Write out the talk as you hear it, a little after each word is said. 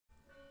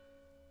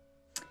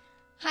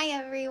Hi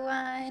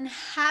everyone,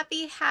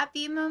 happy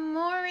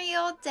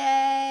Memorial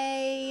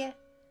Day.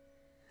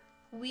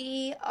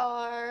 We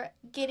are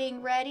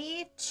getting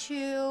ready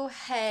to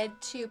head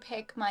to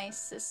pick my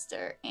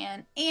sister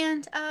and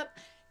aunt up.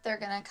 They're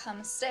gonna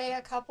come stay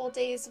a couple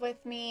days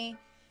with me.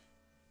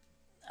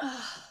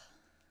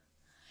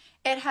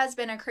 It has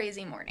been a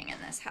crazy morning in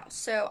this house,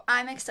 so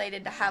I'm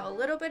excited to have a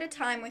little bit of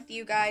time with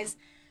you guys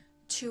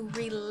to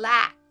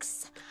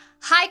relax.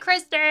 Hi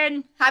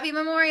Kristen, happy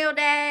Memorial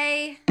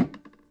Day.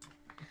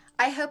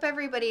 I hope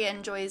everybody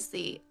enjoys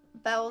the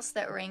bells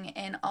that ring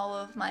in all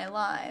of my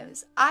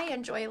lives. I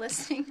enjoy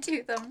listening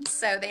to them,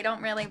 so they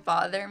don't really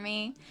bother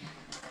me.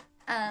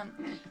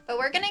 But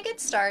we're going to get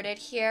started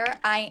here.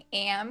 I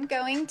am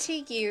going to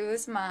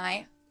use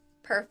my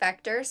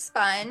Perfector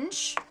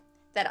sponge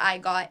that I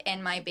got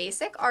in my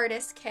basic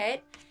artist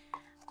kit.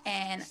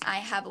 And I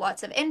have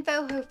lots of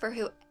info for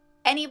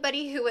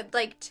anybody who would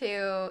like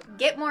to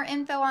get more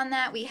info on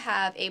that. We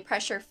have a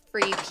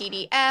pressure-free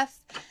PDF.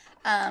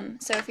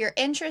 So if you're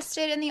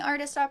interested in the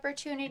artist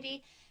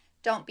opportunity,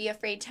 don't be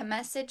afraid to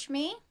message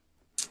me.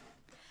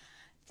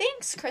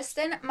 Thanks,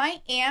 Kristen.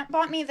 My aunt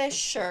bought me this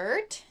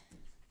shirt.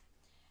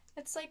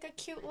 It's like a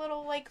cute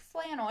little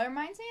flannel. It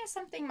reminds me of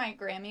something my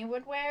Grammy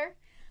would wear,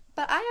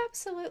 but I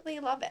absolutely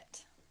love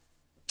it.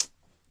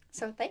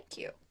 So thank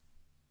you.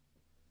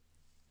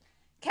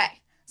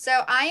 Okay,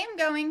 so I am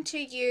going to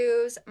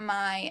use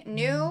my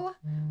new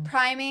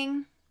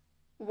priming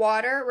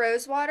water,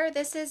 rose water.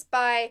 This is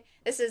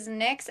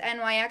NYX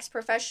NYX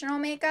Professional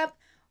Makeup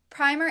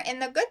Primer, and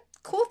the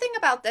cool thing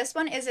about this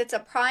one is it's a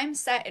prime,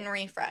 set, and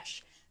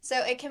refresh.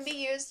 So it can be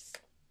used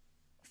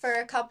for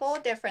a couple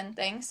different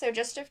things. So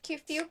just a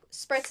few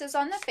spritzes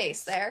on the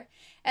face there,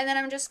 and then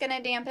I'm just going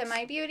to dampen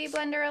my beauty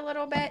blender a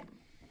little bit.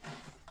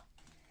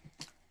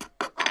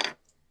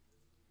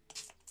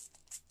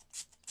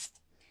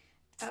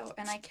 Oh,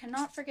 and I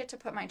cannot forget to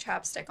put my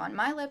chapstick on.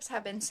 My lips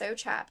have been so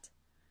chapped.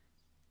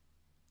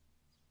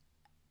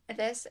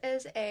 This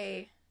is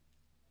a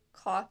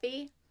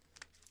coffee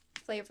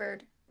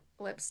flavored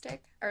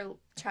lipstick or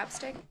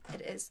chapstick.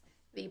 It is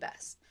the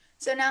best.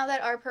 So now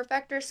that our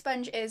Perfector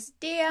sponge is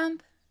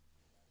damp,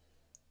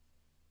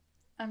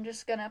 I'm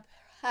just gonna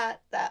pat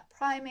that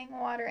priming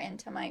water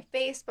into my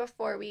face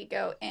before we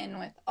go in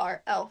with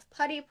our e.l.f.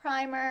 Putty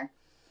Primer.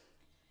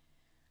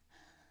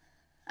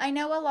 I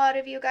know a lot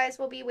of you guys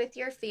will be with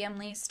your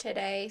families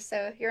today, so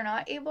if you're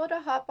not able to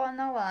hop on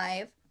the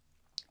live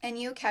and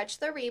you catch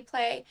the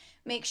replay,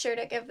 make sure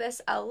to give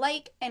this a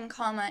like and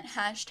comment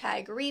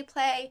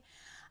 #replay.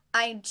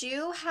 I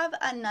do have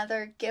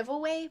another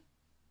giveaway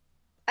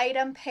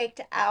item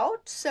picked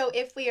out, so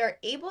if we are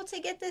able to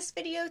get this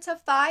video to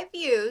 5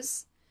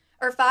 views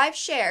or 5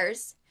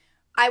 shares,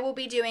 I will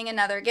be doing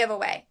another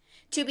giveaway.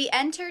 To be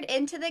entered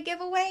into the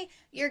giveaway,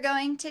 you're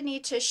going to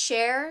need to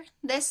share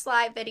this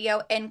live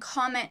video and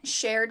comment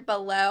shared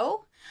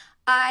below.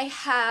 I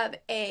have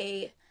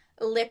a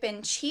lip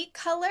and cheek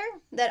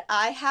color that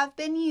I have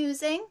been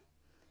using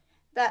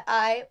that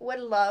I would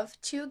love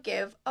to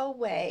give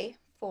away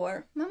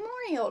for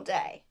Memorial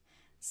Day.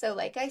 So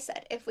like I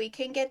said, if we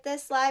can get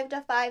this live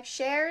to 5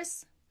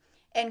 shares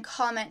and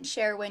comment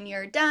share when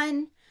you're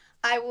done,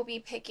 I will be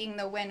picking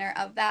the winner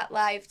of that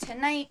live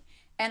tonight,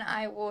 and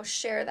I will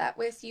share that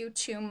with you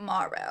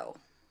tomorrow.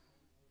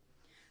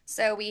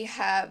 So we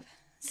have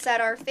set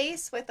our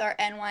face with our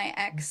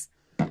NYX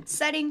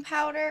setting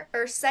powder,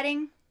 or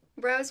setting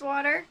rose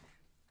water.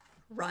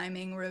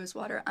 Rhyming rose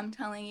water. I'm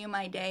telling you,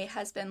 my day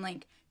has been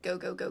like go,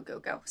 go, go, go,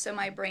 go. So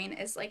my brain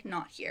is like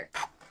not here.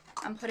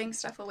 I'm putting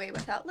stuff away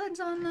without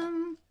lids on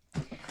them.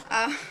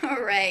 All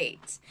right.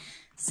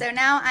 So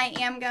now I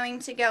am going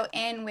to go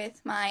in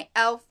with my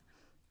e.l.f.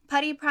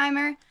 Putty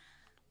Primer.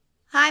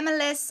 Hi,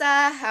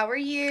 Melissa. How are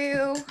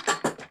you?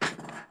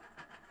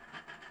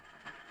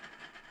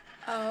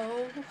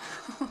 Oh.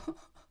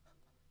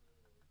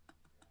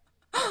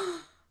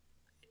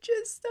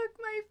 Just stuck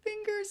my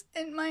fingers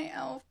in my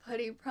e.l.f.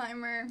 Putty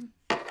Primer.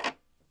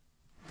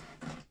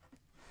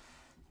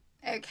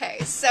 Okay,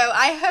 so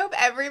I hope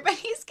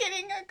everybody's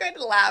getting a good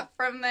laugh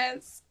from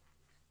this.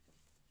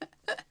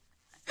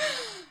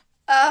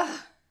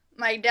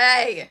 My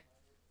day.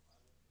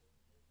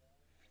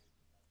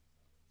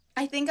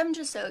 I think I'm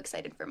just so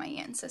excited for my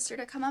aunt and sister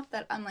to come up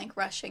that I'm like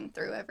rushing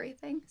through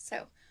everything.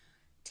 So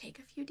take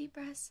a few deep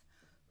breaths.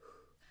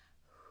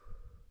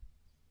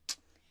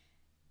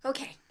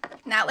 Okay,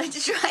 now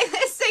let's try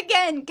this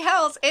again.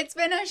 Kels, it's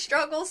been a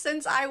struggle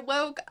since I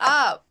woke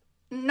up.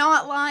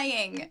 Not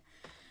lying.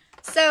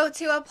 So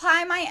to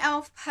apply my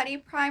e.l.f. Putty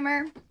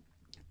Primer,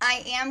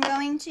 I am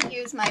going to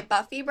use my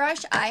Buffy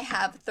brush. I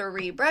have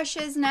 3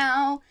 brushes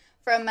now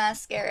from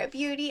Mascara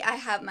Beauty. I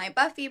have my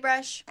Buffy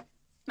brush,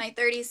 my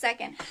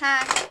 30-second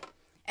hack,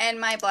 and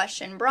my blush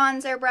and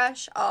bronzer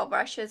brush. All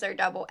brushes are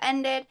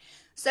double-ended.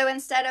 So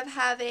instead of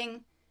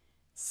having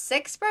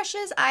 6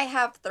 brushes, I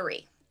have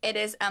 3. It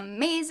is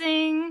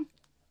amazing.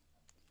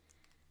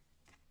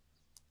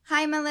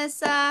 Hi,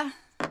 Melissa.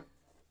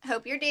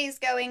 Hope your day's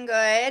going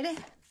good.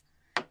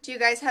 Do you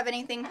guys have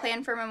anything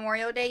planned for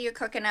Memorial Day? You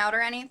cooking out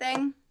or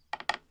anything?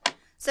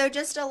 So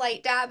just a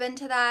light dab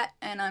into that,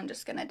 and I'm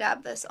just going to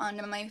dab this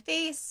onto my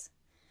face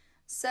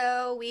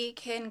so we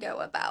can go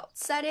about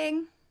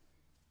setting.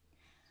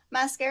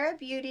 Mascara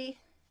Beauty,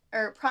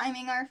 or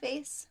priming our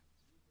face.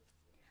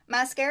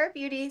 Mascara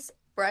Beauty's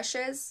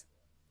brushes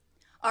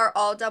are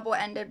all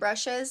double-ended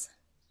brushes.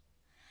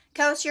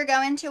 Kels, you're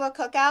going to a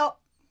cookout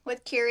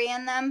with Kiri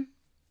and them?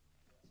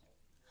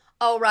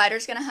 Oh,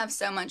 Ryder's going to have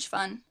so much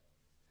fun.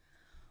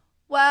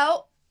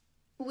 Well,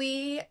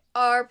 we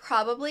are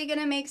probably going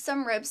to make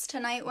some ribs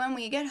tonight when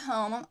we get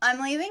home.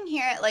 I'm leaving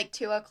here at like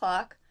 2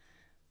 o'clock,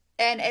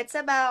 and it's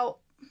about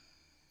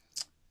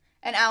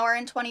an hour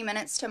and 20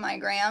 minutes to my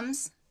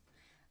Grams.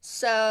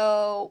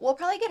 So we'll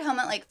probably get home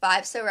at like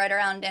 5, so right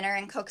around dinner,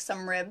 and cook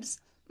some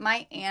ribs.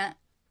 My Aunt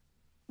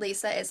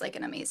Lisa is like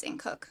an amazing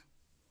cook.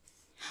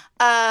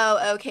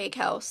 Oh, okay,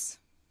 Kels.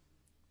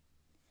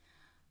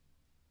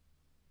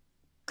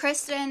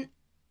 Kristen,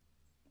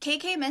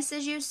 KK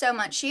misses you so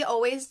much. She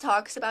always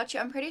talks about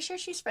you. I'm pretty sure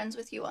she's friends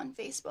with you on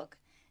Facebook.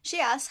 She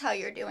asks how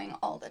you're doing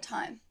all the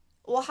time.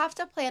 We'll have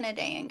to plan a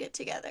day and get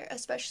together,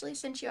 especially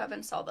since you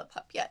haven't saw the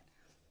pup yet.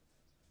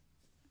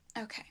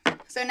 Okay,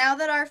 so now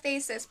that our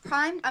face is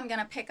primed, I'm going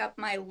to pick up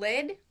my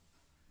lid,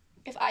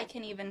 if I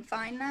can even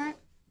find that.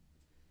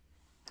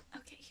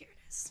 Okay, here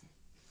it is.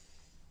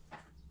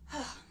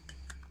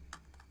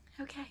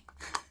 Okay.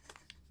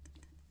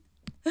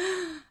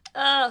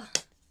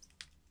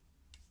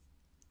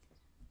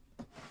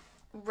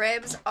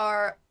 Ribs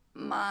are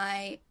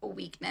my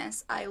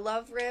weakness. I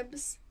love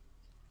ribs.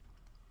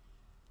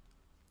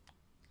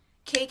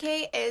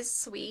 KK is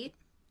sweet,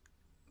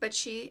 but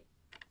she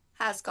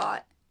has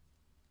got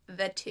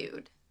the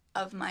tude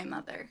of my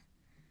mother.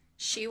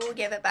 She will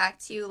give it back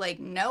to you like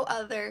no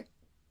other.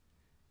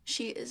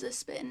 She is a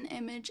spitting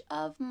image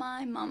of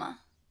my mama.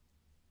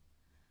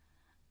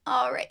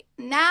 Alright,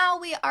 now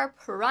we are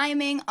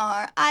priming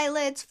our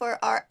eyelids for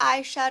our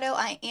eyeshadow.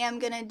 I am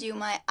going to do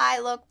my eye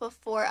look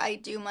before I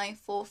do my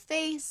full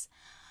face.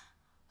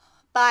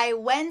 By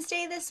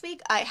Wednesday this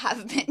week, I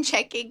have been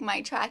checking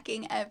my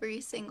tracking every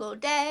single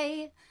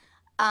day.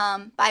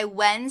 By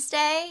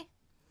Wednesday,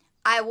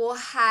 I will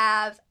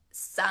have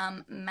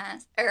some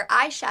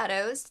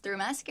eyeshadows through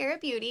Mascara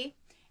Beauty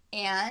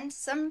and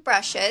some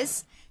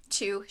brushes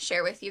to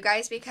share with you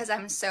guys, because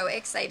I'm so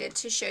excited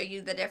to show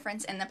you the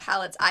difference in the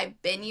palettes I've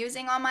been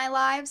using on my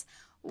lives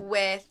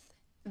with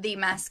the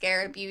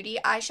Mascara Beauty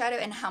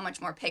eyeshadow and how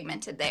much more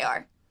pigmented they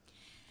are.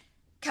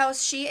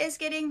 Kels, she is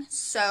getting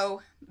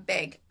so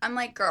big. I'm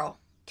like, girl,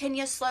 can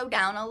you slow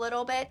down a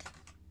little bit?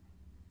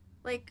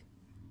 Like,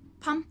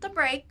 pump the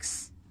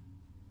brakes.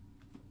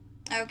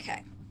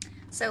 Okay,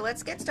 so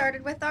let's get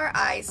started with our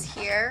eyes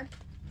here.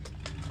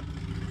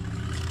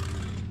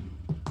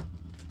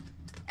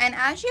 And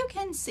as you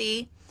can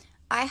see,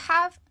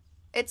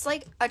 it's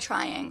like a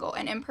triangle,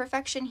 an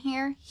imperfection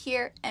here,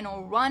 here, and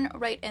it'll run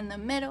right in the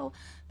middle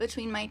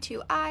between my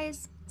two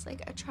eyes. It's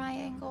like a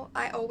triangle.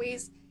 I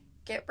always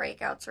get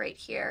breakouts right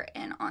here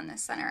and on the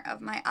center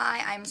of my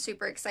eye. I'm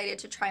super excited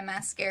to try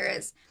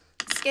Mascara's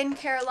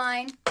skincare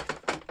line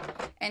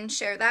and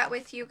share that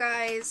with you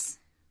guys.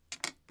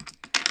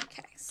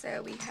 Okay,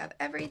 so we have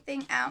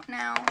everything out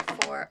now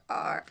for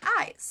our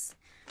eyes.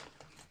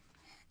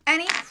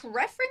 Any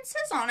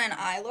preferences on an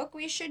eye look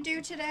we should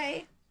do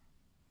today?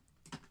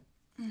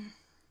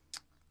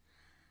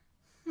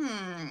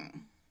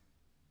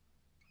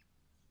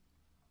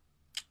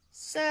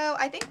 So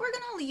I think we're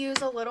going to use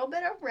a little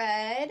bit of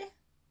red.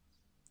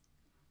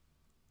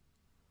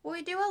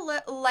 We do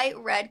a light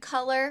red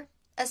color,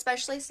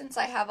 especially since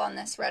I have on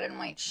this red and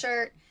white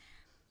shirt.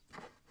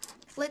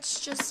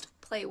 Let's just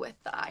play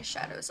with the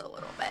eyeshadows a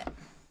little bit.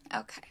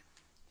 Okay.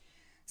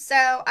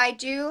 So I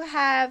do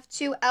have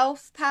 2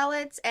 e.l.f.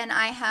 palettes, and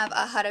I have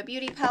a Huda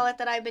Beauty palette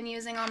that I've been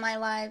using on my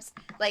lives.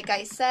 Like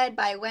I said,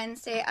 by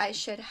Wednesday I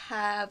should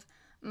have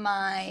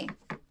my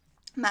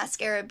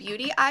Mascara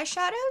Beauty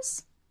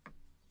eyeshadows.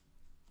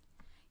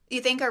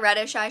 You think a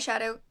reddish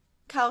eyeshadow,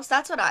 Kels?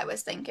 That's what I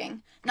was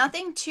thinking.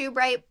 Nothing too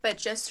bright, but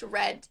just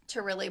red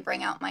to really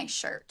bring out my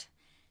shirt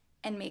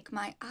and make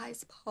my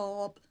eyes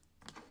pop.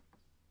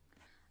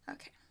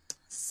 Okay,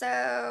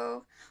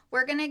 so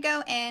we're going to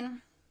go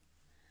in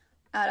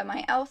out of my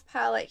e.l.f.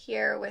 palette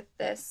here with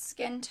this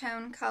skin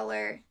tone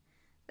color.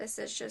 This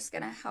is just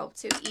going to help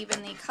to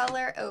even the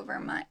color over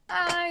my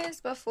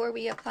eyes before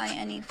we apply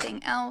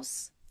anything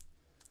else.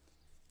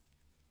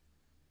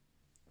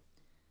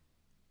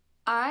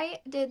 I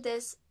did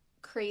this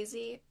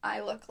crazy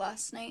eye look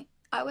last night.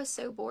 I was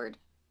so bored.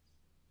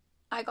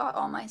 I got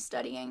all my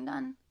studying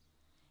done,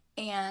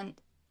 and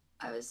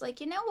I was like,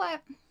 you know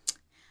what?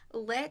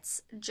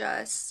 Let's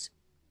just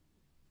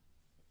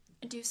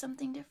do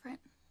something different.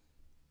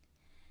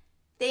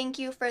 Thank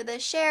you for the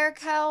share,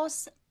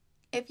 Kels.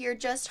 If you're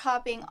just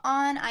hopping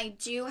on, I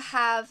do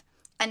have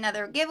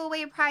another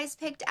giveaway prize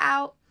picked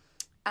out.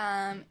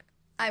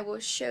 I will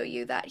show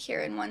you that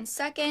here in 1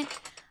 second.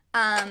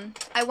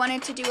 I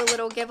wanted to do a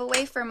little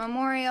giveaway for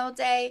Memorial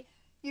Day.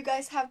 You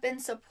guys have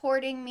been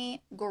supporting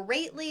me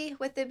greatly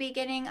with the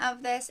beginning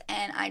of this,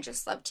 and I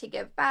just love to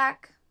give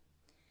back.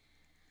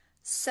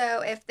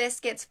 So if this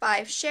gets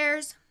 5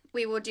 shares,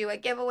 we will do a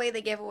giveaway. The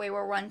giveaway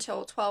will run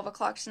till 12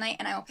 o'clock tonight,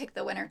 and I will pick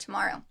the winner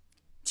tomorrow.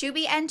 To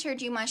be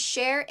entered, you must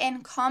share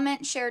and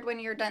comment shared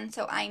when you're done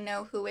so I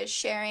know who is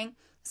sharing.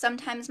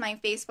 Sometimes my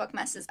Facebook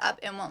messes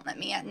up and won't let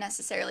me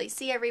necessarily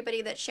see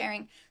everybody that's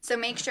sharing, so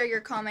make sure you're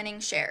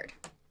commenting shared.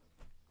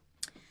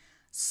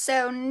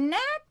 So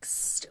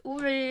next,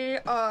 we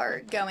are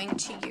going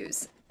to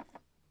use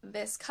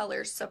this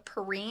color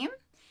Supreme.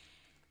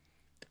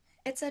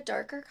 It's a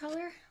darker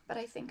color, but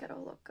I think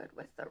it'll look good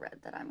with the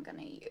red that I'm going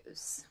to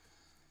use.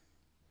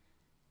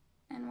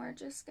 And we're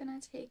just going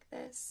to take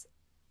this,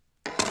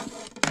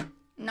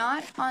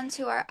 not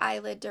onto our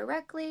eyelid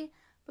directly,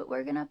 but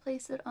we're going to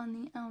place it on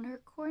the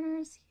outer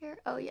corners here.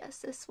 Oh yes,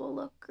 this will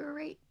look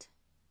great.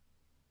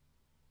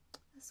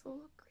 This will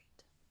look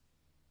great.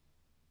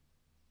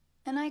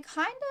 And I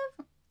kind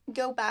of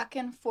go back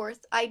and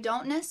forth. I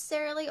don't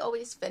necessarily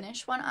always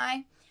finish one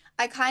eye.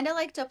 I kind of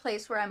like to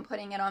place where I'm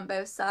putting it on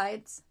both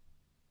sides.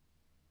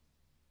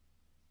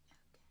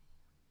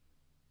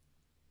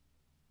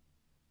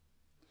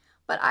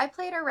 But I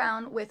played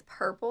around with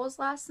purples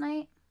last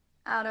night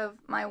out of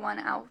my one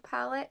e.l.f.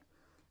 palette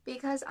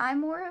because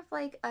I'm more of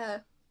like a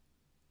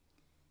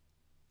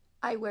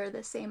I wear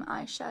the same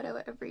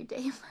eyeshadow every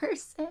day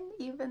person,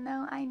 even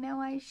though I know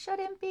I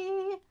shouldn't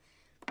be.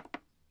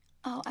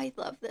 Oh, I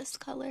love this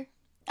color.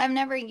 I've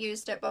never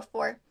used it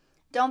before.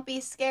 Don't be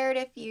scared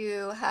if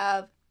you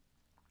have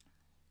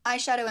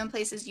eyeshadow in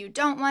places you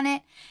don't want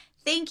it.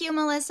 Thank you,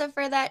 Melissa,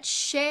 for that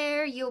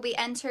share. You'll be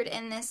entered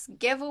in this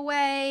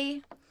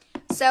giveaway.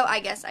 So I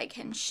guess I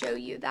can show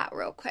you that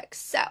real quick.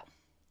 So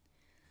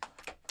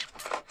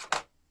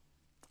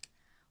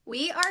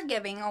we are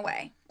giving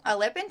away a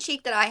lip and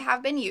cheek that I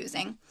have been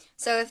using.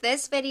 So if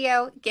this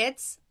video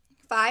gets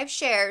 5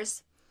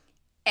 shares,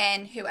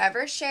 and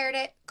whoever shared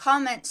it,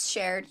 comments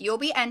shared, you'll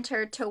be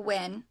entered to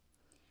win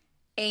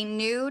a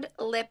nude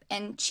lip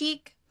and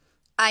cheek.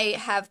 I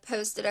have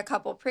posted a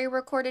couple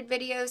pre-recorded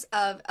videos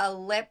of a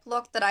lip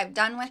look that I've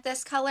done with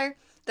this color.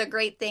 The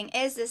great thing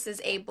is this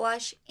is a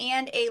blush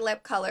and a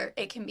lip color.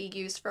 It can be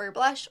used for a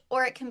blush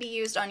or it can be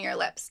used on your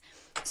lips.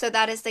 So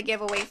that is the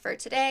giveaway for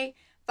today.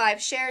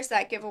 5 shares,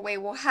 that giveaway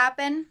will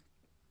happen.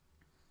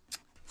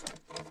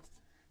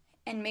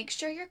 And make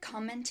sure you're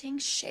commenting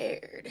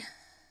shared.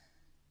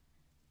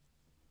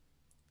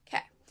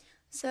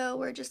 So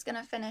we're just going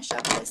to finish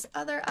up this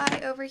other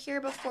eye over here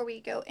before we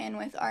go in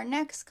with our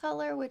next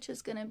color, which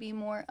is going to be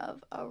more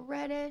of a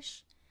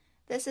reddish.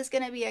 This is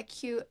going to be a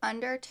cute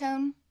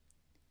undertone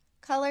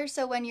color.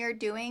 So when you're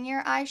doing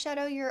your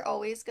eyeshadow, you're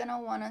always going to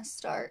want to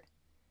start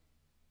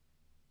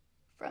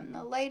from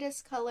the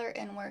lightest color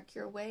and work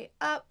your way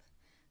up.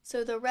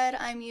 So the red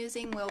I'm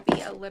using will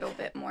be a little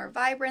bit more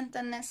vibrant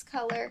than this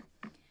color.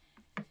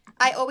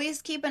 I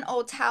always keep an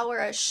old towel or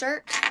a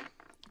shirt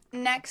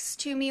next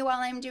to me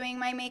while I'm doing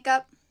my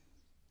makeup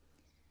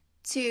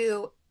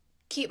to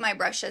keep my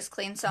brushes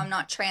clean so I'm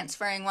not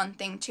transferring one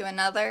thing to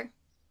another.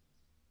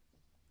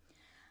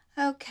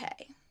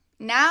 Okay,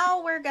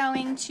 now we're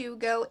going to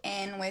go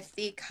in with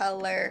the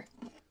color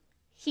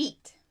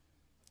Heat.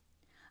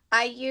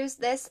 I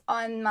used this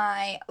on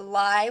my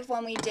live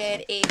when we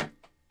did a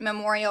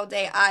Memorial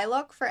Day eye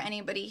look for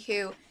anybody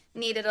who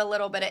needed a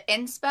little bit of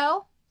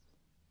inspo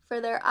for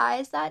their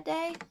eyes that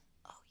day.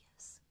 Oh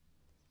yes.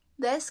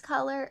 This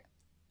color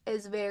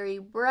is very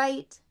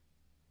bright.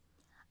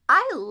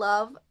 I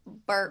love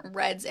burnt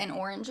reds and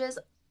oranges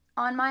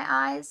on my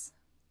eyes.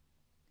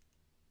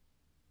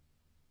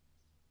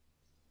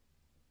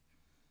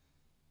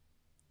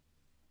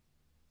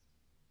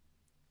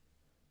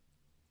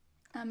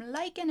 I'm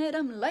liking it,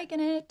 I'm liking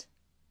it.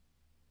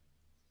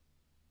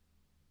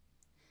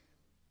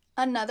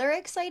 Another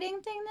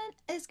exciting thing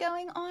that is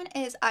going on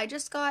is I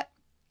just got,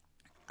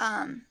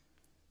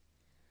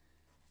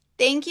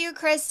 thank you,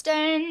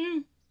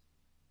 Kristen.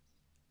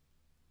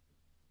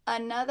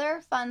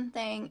 Another fun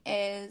thing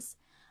is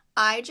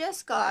I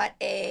just got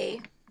a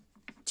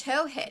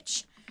tow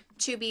hitch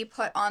to be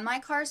put on my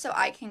car so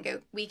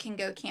we can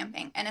go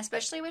camping. And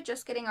especially with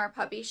just getting our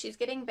puppy, she's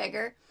getting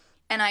bigger.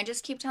 And I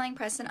just keep telling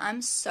Preston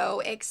I'm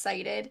so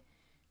excited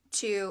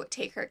to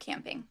take her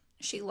camping.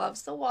 She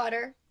loves the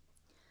water.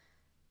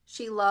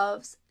 She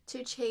loves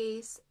to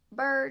chase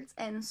birds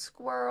and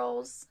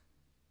squirrels.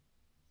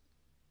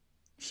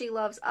 She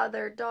loves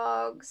other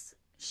dogs.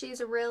 She's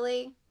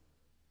really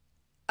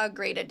a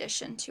great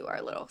addition to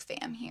our little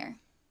fam here.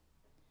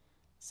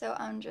 So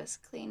I'm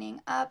just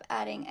cleaning up,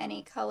 adding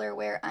any color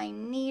where I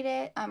need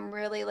it. I'm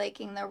really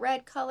liking the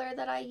red color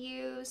that I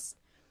used.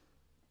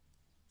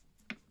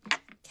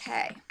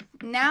 Okay,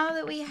 now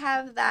that we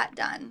have that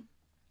done,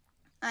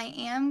 I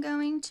am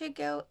going to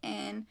go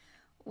in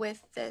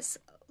with this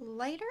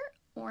lighter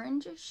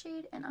orange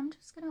shade, and I'm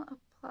just going to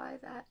apply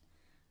that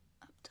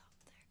up top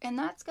there. And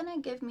that's going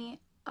to give me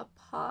a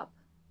pop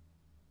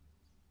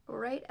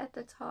right at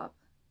the top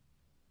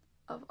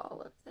of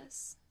all of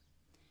this.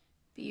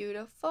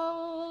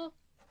 Beautiful.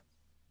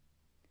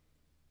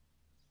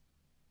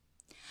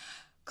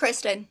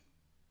 Preston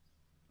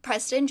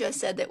just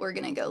said that we're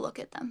going to go look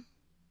at them.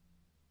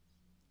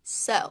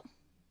 So,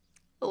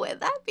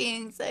 with that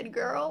being said,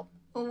 girl,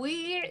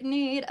 we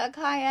need a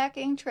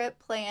kayaking trip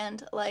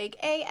planned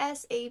like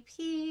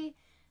ASAP.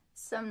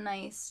 Some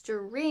nice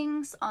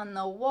drinks on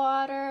the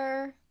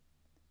water,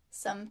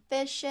 some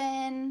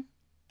fishing,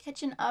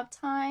 catching up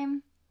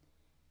time.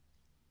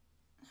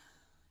 I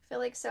feel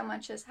like so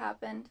much has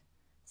happened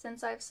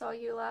since I saw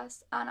you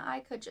last, and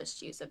I could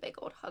just use a big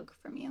old hug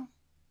from you.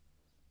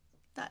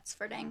 That's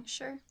for dang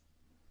sure.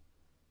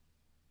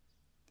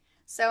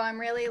 So I'm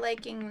really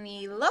liking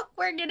the look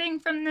we're getting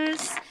from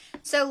this.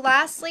 So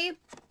lastly,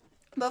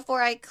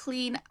 before I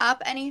clean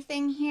up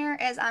anything here,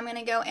 is I'm going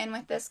to go in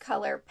with this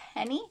color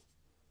Penny.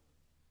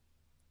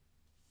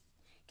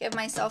 Give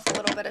myself a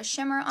little bit of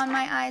shimmer on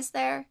my eyes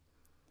there.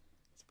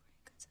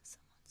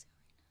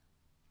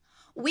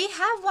 We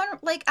have one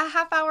like a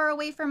half hour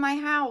away from my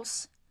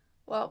house.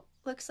 Well,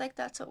 looks like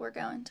that's what we're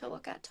going to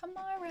look at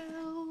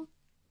tomorrow.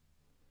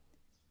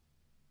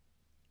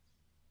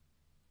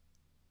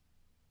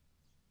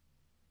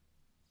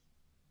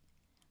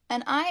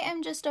 And I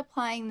am just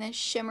applying this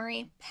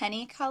shimmery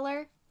penny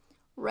color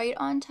right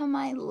onto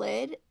my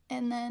lid,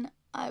 and then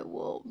I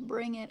will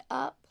bring it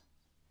up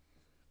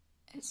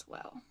as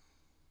well.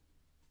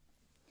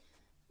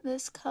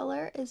 This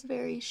color is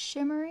very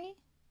shimmery.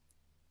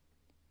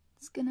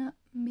 It's gonna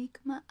make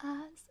my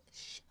eyes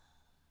shimmer.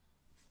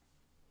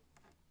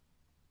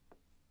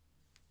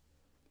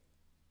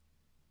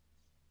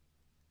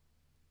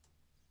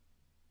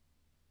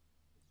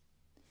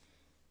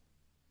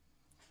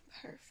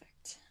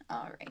 Perfect.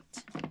 All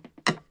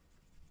right.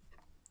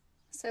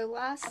 So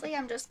lastly,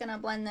 I'm just gonna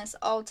blend this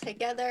all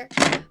together,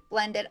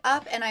 blend it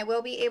up, and I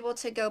will be able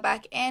to go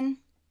back in.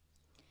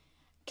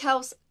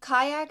 Kels,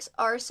 kayaks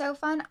are so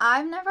fun.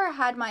 I've never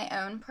had my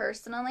own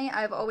personally.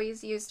 I've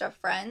always used a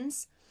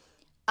friend's.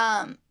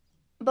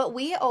 But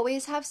we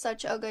always have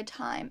such a good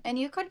time. And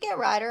you could get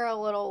Ryder a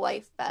little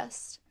life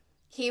vest.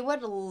 He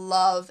would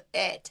love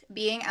it.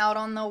 Being out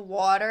on the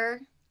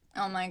water.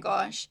 Oh my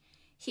gosh.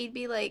 He'd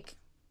be like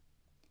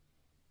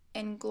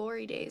in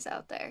glory days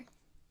out there.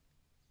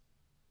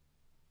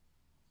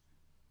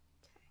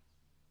 Okay.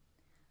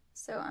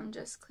 So I'm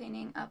just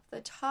cleaning up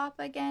the top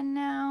again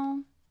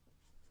now.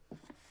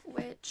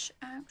 Which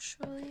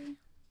actually,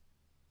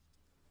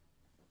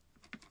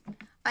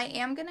 I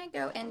am going to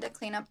go in to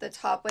clean up the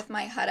top with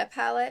my Huda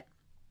palette.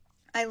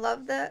 I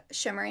love the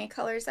shimmery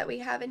colors that we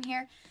have in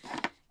here.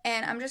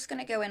 And I'm just going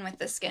to go in with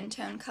the skin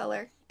tone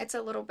color. It's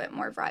a little bit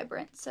more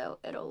vibrant, so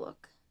it'll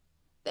look,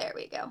 there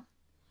we go.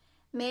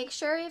 Make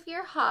sure if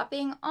you're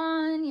hopping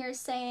on, you're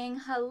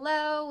saying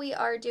hello. We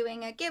are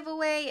doing a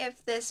giveaway.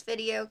 If this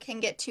video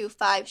can get to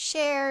 5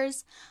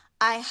 shares,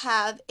 I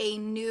have a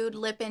nude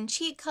lip and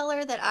cheek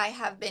color that I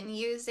have been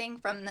using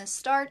from the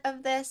start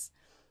of this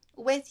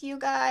with you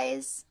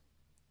guys.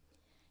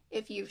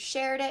 If you've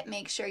shared it,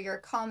 make sure you're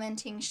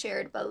commenting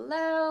shared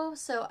below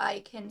so I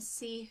can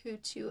see who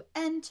to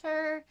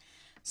enter.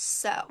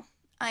 So,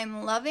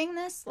 I'm loving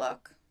this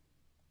look.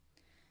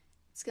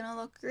 It's gonna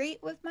look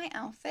great with my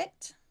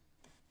outfit.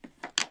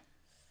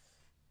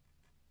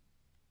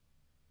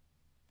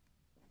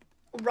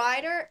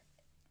 Ryder,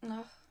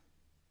 ugh.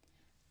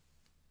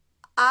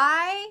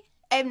 I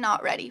am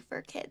not ready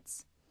for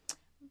kids,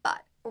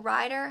 but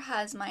Ryder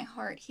has my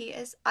heart.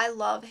 I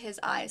love his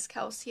eyes,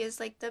 Kels. He has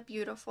like the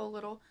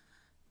beautiful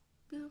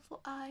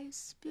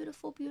eyes,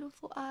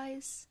 beautiful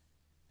eyes.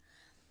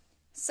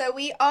 So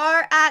we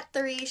are at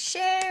 3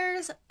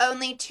 shares.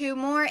 Only 2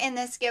 more and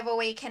this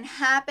giveaway can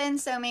happen.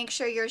 So make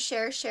sure you're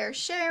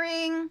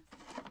sharing.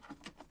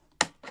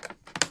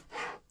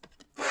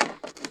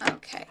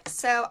 Okay,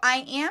 so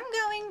I am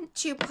going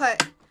to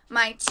put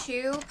my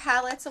 2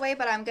 palettes away,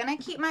 but I'm going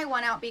to keep my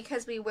one out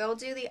because we will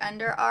do the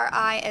under our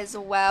eye as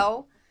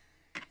well.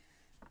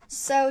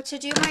 So to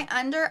do my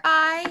under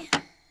eye,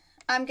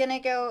 I'm going to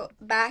go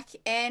back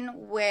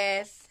in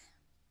with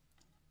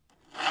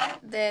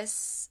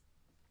this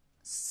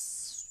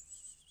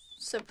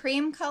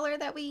Supreme color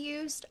that we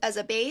used as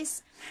a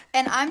base,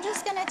 and I'm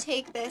just going to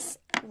take this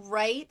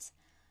right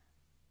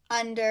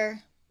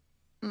under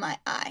my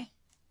eye,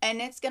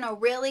 and it's going to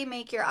really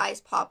make your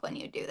eyes pop when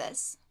you do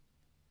this.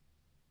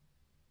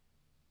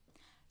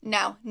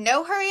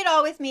 No hurry at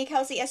all with me,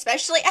 Kelsey,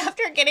 especially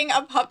after getting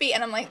a puppy,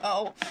 and I'm like,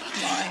 oh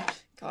my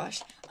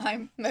gosh,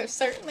 I'm most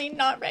certainly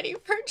not ready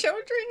for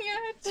children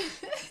yet.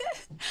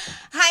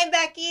 Hi,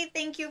 Becky.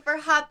 Thank you for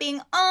hopping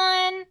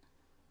on.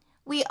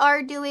 We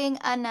are doing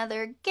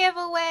another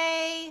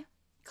giveaway.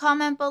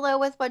 Comment below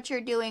with what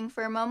you're doing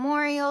for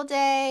Memorial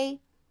Day.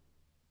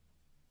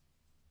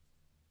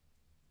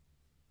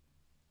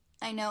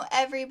 I know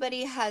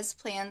everybody has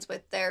plans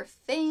with their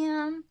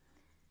fam.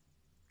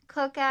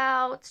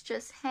 Cookouts,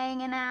 just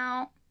hanging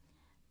out.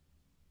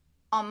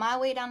 On my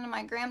way down to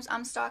my grams,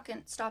 I'm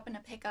stopping to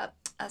pick up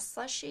a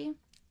slushie,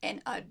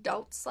 an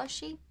adult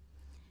slushie,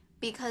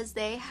 because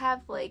they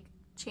have like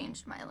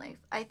changed my life.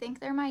 I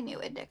think they're my new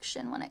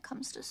addiction when it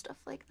comes to stuff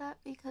like that,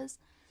 because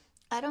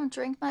I don't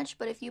drink much,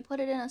 but if you put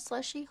it in a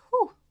slushie,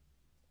 whew.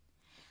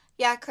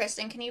 Yeah,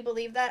 Kristen, can you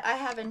believe that? I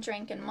haven't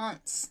drank in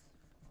months.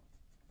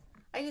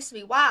 I used to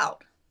be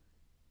wild.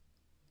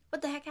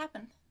 What the heck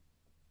happened?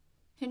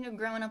 Who knew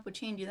growing up would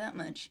change you that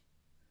much?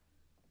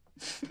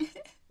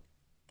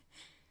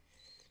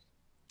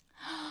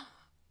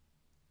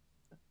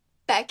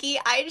 Becky,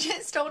 I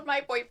just told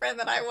my boyfriend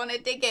that I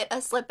wanted to get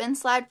a slip and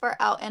slide for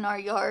out in our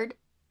yard.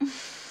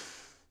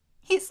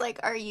 He's like,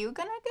 are you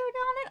gonna go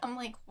down it? I'm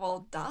like,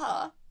 well,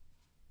 duh.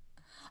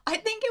 I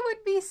think it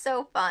would be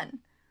so fun.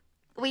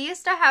 We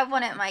used to have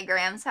one at my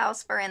Graham's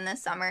house for in the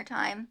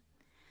summertime.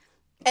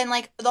 And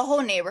like the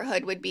whole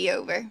neighborhood would be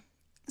over.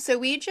 So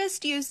we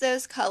just use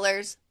those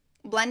colors,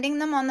 blending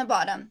them on the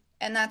bottom.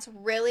 And that's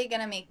really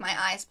gonna make my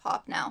eyes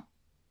pop now.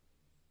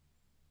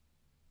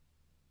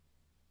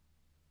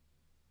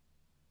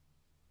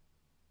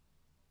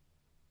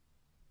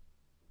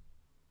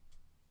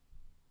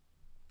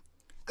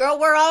 Girl,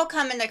 we're all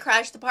coming to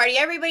crash the party.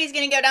 Everybody's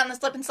going to go down the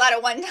slip and slide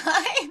at one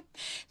time.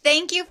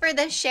 Thank you for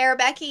the share,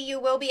 Becky. You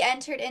will be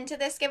entered into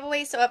this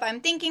giveaway. So if I'm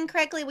thinking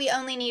correctly, we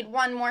only need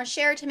one more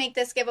share to make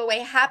this giveaway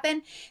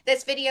happen.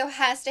 This video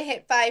has to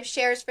hit 5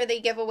 shares for the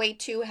giveaway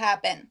to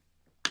happen.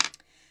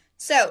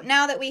 So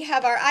now that we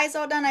have our eyes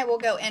all done, I will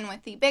go in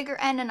with the bigger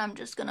end and I'm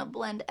just going to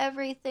blend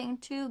everything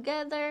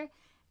together.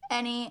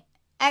 Any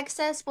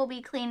excess will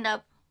be cleaned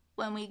up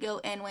when we go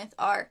in with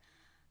our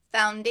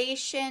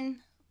foundation,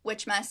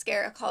 which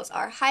mascara calls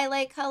our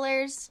highlight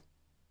colors.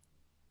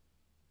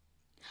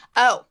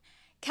 Oh,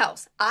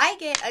 Kels, I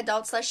get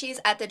adult slushies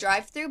at the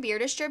drive-thru beer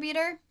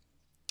distributor.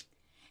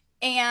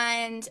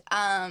 And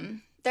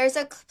there's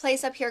a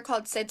place up here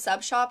called Sid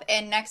Sub Shop.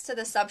 And next to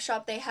the sub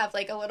shop, they have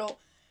like a little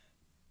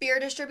beer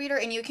distributor.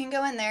 And you can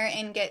go in there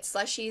and get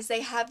slushies. They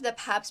have the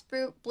Pabst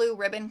Blue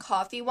Ribbon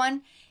coffee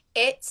one.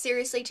 It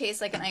seriously tastes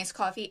like an iced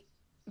coffee.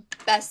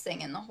 Best thing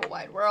in the whole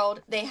wide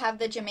world. They have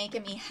the Jamaica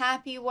Me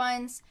Happy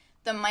ones.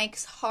 The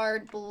Mike's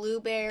Hard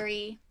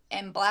Blueberry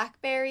and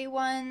Blackberry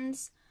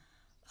ones.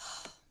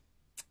 Oh,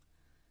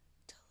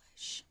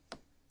 delish.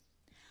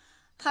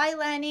 Hi,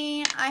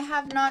 Lenny. I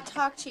have not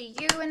talked to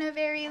you in a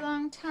very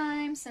long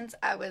time since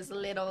I was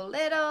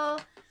little.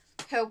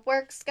 Hope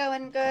work's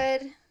going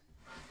good.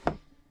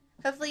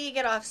 Hopefully you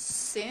get off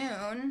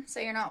soon so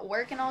you're not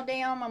working all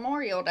day on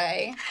Memorial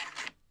Day.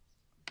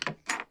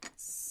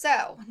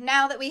 So,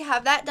 now that we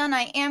have that done,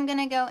 I am going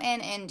to go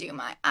in and do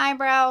my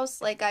eyebrows.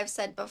 Like I've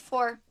said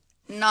before,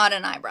 not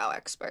an eyebrow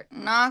expert.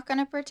 Not going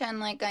to pretend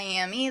like I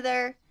am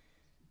either.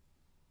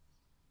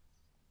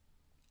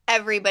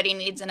 Everybody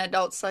needs an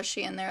adult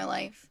slushie in their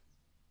life.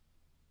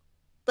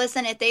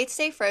 Listen, if they'd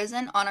stay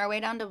frozen on our way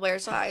down to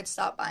Blairsville, I'd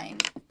stop by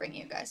and bring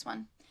you guys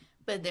one.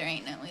 But there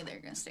ain't no way they're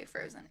going to stay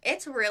frozen.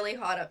 It's really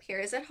hot up here.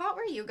 Is it hot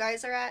where you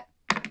guys are at?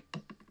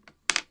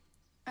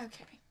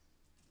 Okay.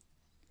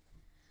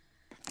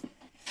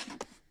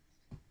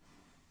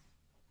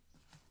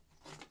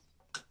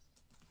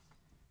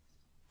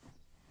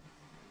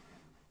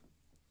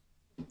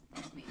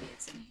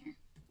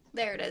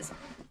 There it is.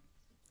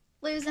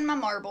 Losing my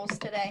marbles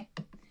today.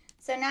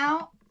 So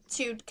now,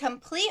 to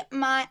complete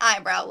my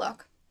eyebrow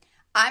look,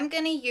 I'm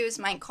going to use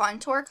my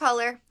contour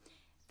color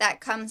that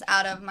comes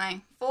out of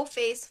my Full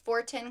Face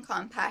 410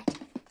 Compact.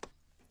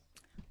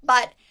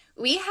 But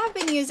we have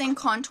been using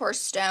Contour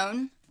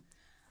Stone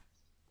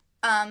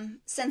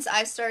since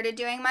I started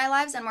doing my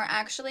lives, and we're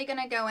actually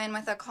going to go in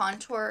with a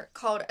contour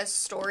called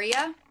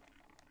Astoria.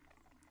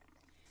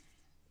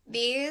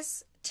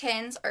 These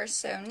tins are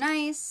so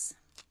nice,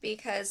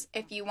 because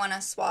if you want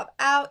to swap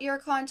out your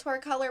contour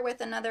color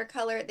with another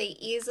color, they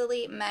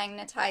easily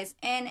magnetize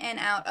in and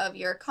out of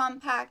your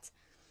compact.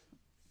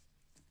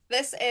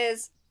 This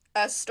is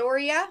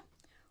Astoria,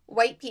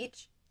 White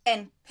Peach,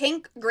 and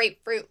Pink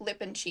Grapefruit Lip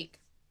and Cheek.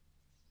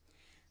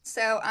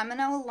 So I'm going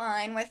to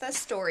align with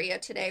Astoria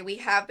today. We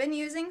have been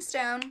using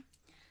Stone,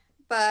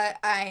 but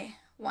I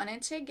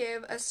wanted to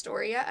give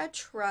Astoria a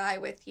try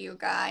with you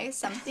guys.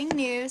 Something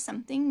new,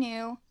 something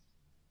new.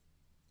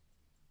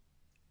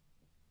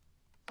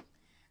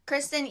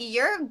 Kristen,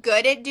 you're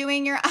good at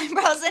doing your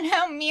eyebrows at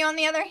home. Me, on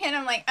the other hand,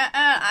 I'm like,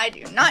 I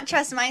do not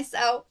trust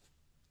myself.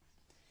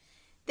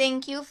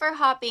 Thank you for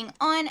hopping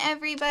on,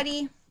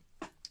 everybody.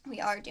 We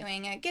are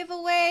doing a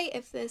giveaway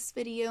if this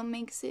video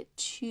makes it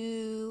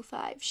to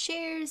 5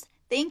 shares.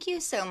 Thank you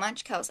so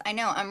much, Kels. I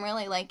know, I'm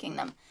really liking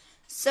them.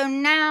 So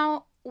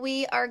now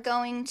we are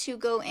going to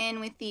go in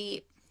with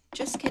the,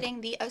 just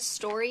kidding, the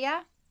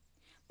Astoria.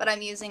 But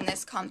I'm using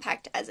this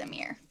compact as a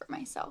mirror for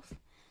myself.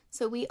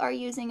 So we are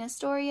using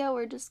Astoria.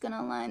 We're just going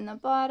to line the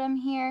bottom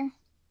here.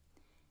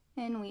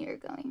 And we are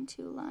going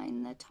to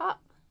line the top.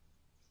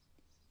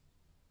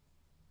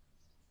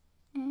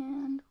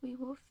 And we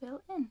will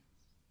fill in.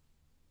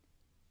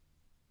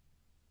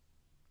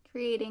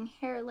 Creating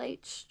hair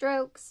light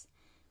strokes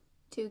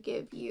to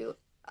give you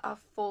a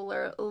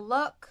fuller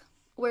look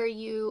where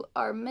you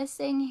are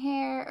missing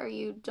hair or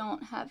you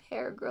don't have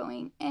hair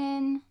growing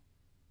in.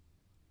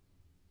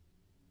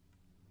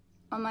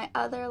 On my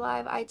other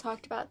live, I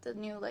talked about the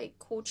new like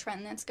cool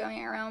trend that's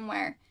going around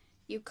where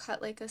you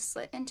cut like a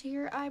slit into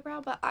your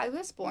eyebrow, but I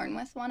was born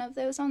with one of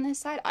those on this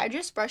side. I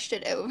just brushed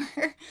it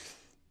over.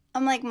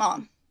 I'm like,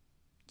 Mom,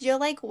 Do you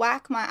like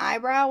whack my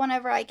eyebrow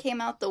whenever I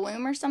came out the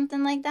womb or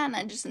something like that and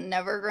I just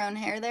never grown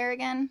hair there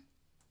again?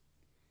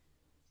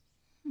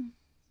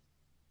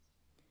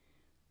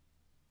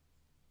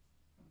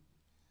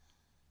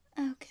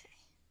 Okay.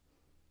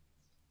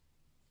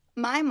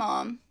 My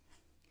mom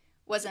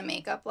was a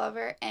makeup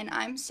lover, and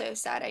I'm so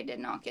sad I did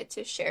not get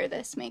to share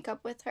this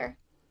makeup with her.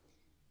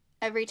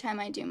 Every time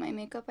I do my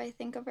makeup, I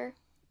think of her,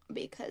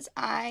 because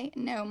I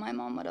know my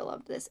mom would have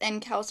loved this.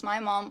 And Kels, my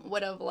mom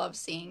would have loved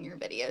seeing your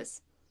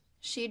videos.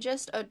 She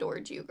just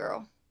adored you,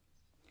 girl.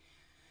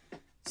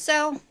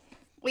 So,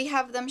 we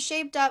have them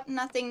shaped up.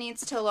 Nothing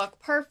needs to look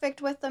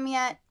perfect with them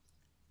yet.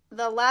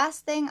 The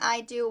last thing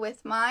I do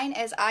with mine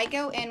is I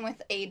go in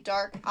with a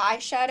dark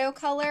eyeshadow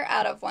color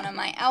out of one of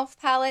my e.l.f.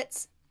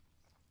 palettes.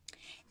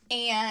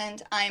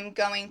 And I'm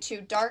going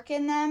to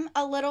darken them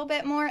a little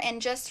bit more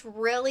and just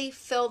really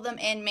fill them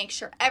in. Make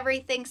sure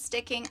everything's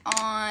sticking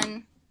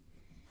on.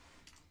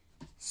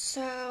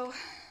 So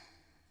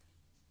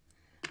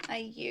I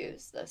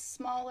use the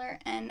smaller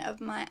end of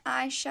my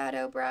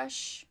eyeshadow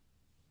brush.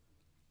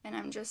 And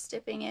I'm just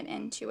dipping it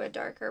into a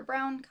darker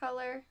brown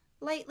color.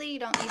 Lightly, you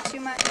don't need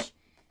too much.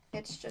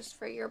 It's just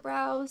for your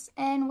brows.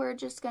 And we're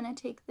just going to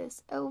take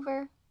this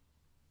over.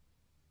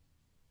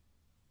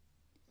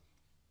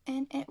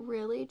 And it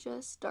really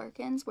just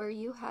darkens where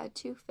you had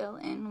to fill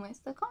in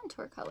with the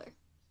contour color.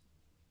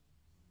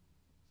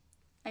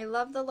 I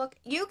love the look.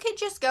 You could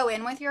just go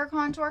in with your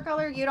contour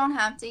color. You don't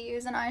have to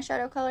use an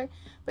eyeshadow color.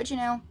 But you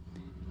know,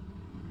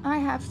 I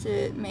have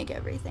to make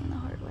everything the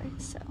hard way.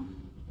 So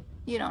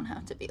you don't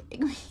have to be like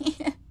me.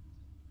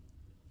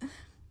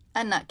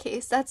 A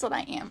nutcase. That's what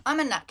I am. I'm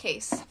a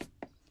nutcase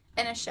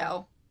in a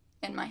shell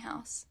in my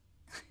house.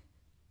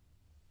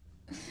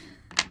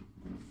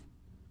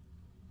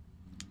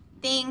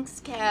 Thanks,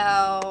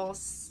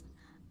 Kels.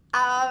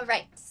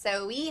 Alright,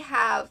 so we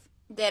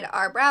did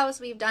our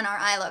brows, we've done our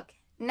eye look.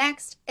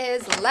 Next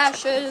is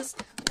lashes.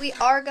 We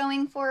are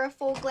going for a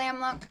full glam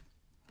look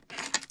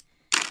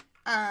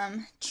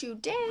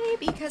today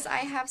because I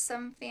have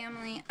some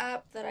family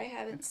up that I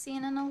haven't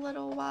seen in a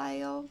little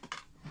while.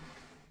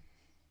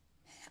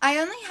 I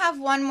only have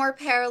one more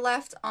pair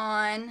left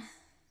on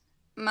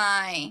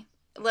my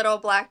little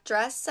black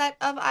dress set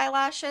of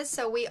eyelashes,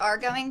 so we are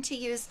going to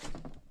use...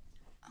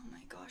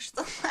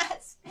 the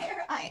last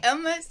pair. I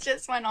almost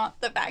just went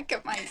off the back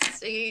of my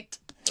seat.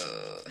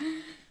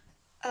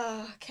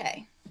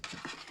 Okay.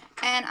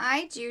 And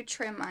I do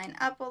trim mine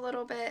up a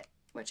little bit,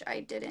 which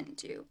I didn't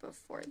do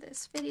before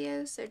this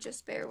video, so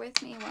just bear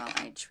with me while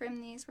I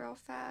trim these real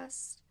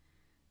fast.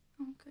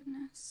 Oh,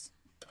 goodness.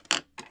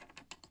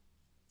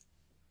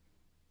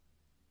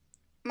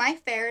 My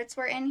ferrets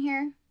were in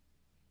here.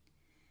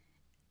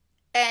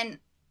 And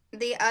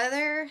the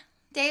other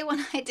day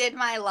when I did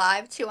my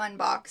live to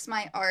unbox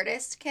my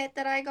artist kit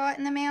that I got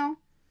in the mail,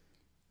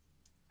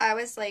 I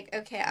was like,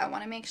 okay, I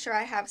want to make sure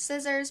I have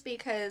scissors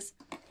because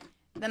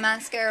the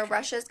mascara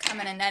brushes come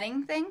in a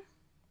netting thing,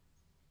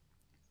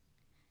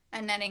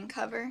 a netting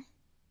cover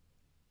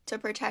to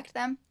protect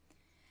them.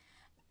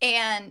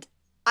 And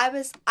I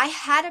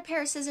had a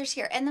pair of scissors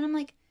here, and then I'm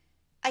like,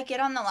 I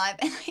get on the live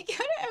and I go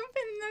to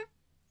open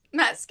the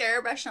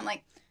mascara brush and I'm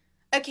like,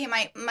 okay,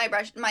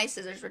 my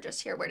scissors were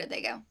just here. Where did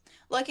they go?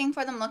 Looking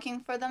for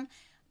them,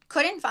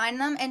 couldn't find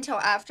them until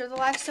after the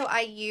live, so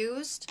I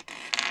used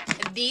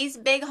these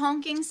big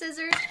honking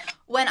scissors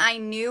when I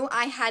knew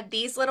I had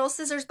these little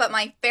scissors, but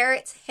my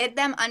ferrets hid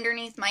them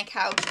underneath my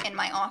couch in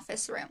my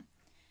office room.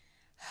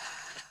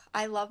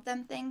 I love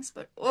them things,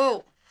 but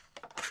oh.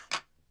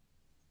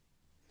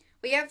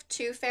 We have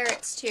two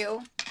ferrets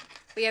too.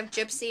 We have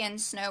Gypsy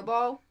and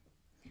Snowball.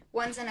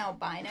 One's an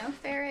albino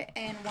ferret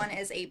and one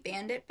is a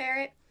bandit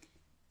ferret.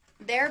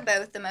 They're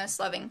both the most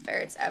loving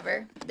ferrets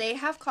ever. They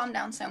have calmed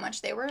down so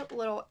much. They were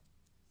little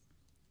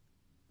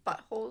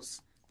buttholes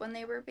when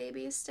they were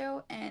babies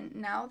still, and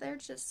now they're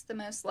just the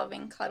most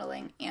loving,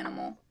 cuddling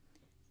animal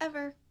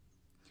ever.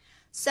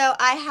 So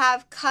I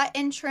have cut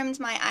and trimmed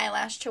my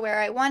eyelash to where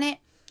I want it.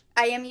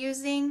 I am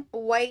using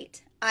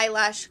white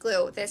eyelash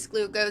glue. This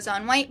glue goes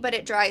on white, but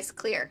it dries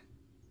clear.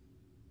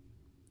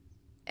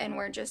 And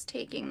we're just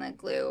taking the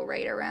glue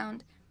right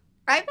around.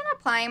 I've been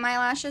applying my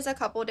lashes a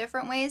couple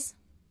different ways.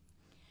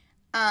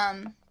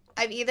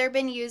 I've either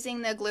been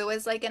using the glue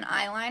as like an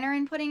eyeliner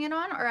and putting it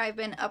on, or I've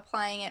been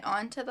applying it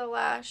onto the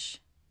lash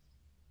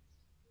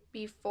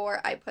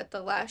before I put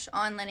the lash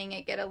on, letting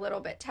it get a little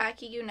bit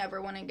tacky. You never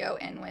want to go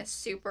in with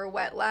super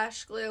wet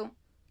lash glue,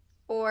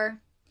 or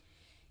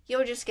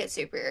you'll just get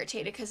super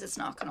irritated because it's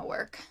not going to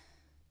work.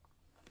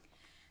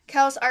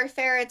 Kels, our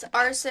ferrets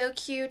are so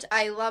cute.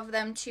 I love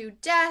them to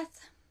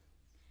death.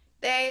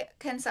 They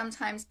can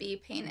sometimes be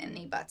pain in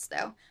the butts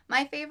though.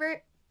 My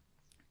favorite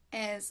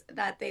is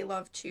that they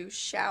love to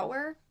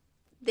shower.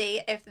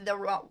 If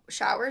the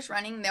shower's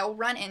running, they'll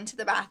run into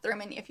the bathroom,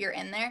 and if you're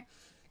in there,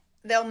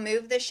 they'll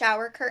move the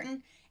shower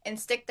curtain and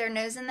stick their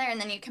nose in there, and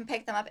then you can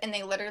pick them up, and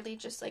they literally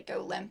just like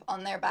go limp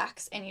on their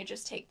backs, and you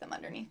just take them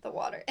underneath the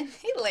water, and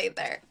they lay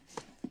there.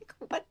 Like,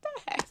 what the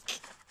heck?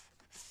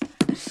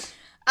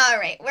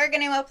 Alright, we're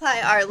going to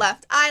apply our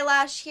left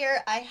eyelash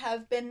here. I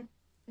have been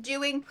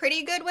doing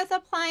pretty good with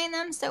applying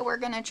them, so we're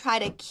going to try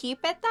to keep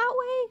it that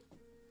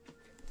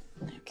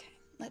way. Okay,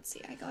 let's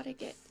see. I got to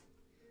get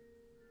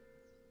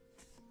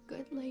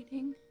good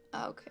lighting.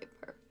 Okay,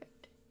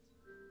 perfect.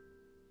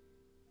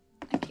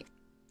 Okay.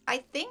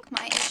 I think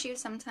my issue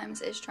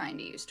sometimes is trying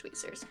to use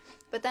tweezers,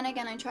 but then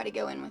again, I try to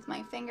go in with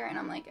my finger and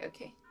I'm like,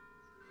 okay,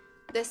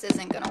 this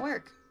isn't going to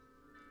work.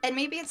 And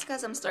maybe it's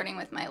because I'm starting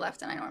with my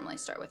left and I normally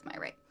start with my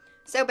right.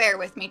 So bear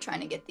with me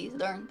trying to get these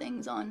darn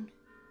things on.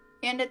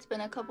 And it's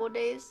been a couple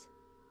days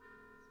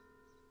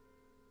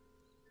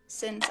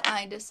since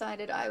I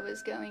decided I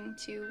was going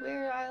to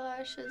wear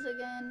eyelashes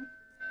again.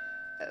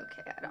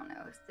 Okay, I don't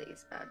know if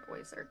these bad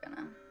boys are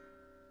gonna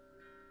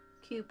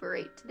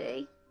cooperate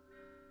today.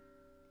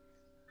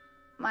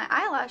 My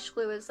eyelash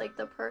glue is like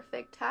the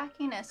perfect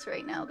tackiness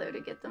right now though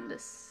to get them to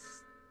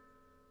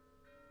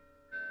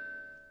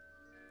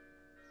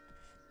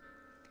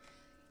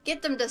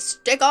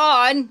stick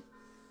on.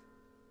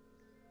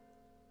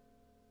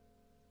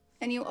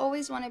 And you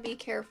always want to be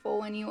careful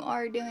when you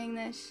are doing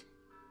this.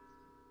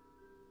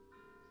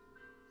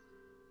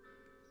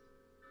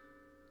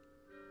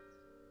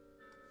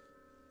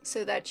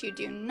 So that you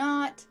do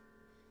not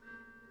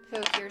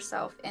poke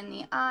yourself in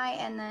the eye,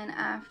 and then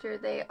after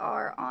they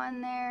are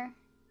on there,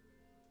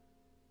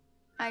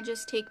 I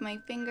just take my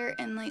finger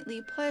and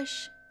lightly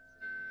push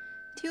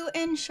to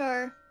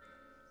ensure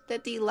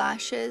that the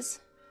lashes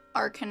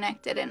are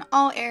connected in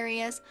all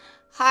areas.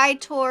 Hi,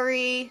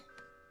 Tori.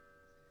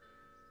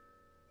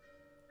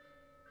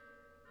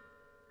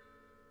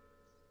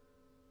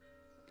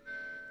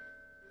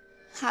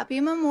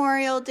 Happy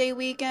Memorial Day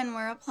weekend.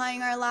 We're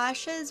applying our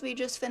lashes. We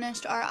just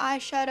finished our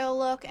eyeshadow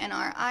look and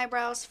our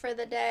eyebrows for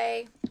the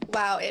day.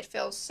 Wow, it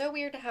feels so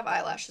weird to have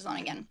eyelashes on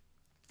again.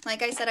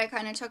 Like I said, I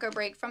kind of took a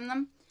break from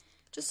them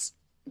just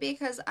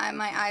because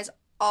my eyes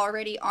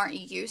already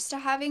aren't used to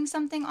having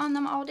something on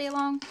them all day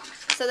long.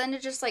 So then to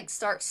just like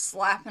start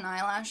slapping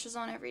eyelashes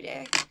on every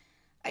day,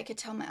 I could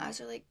tell my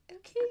eyes are like,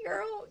 okay,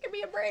 girl, give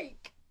me a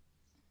break.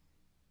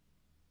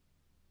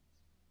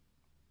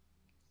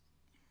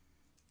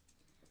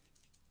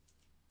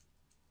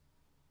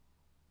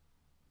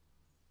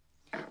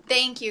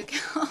 Thank you,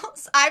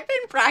 girls. I've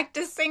been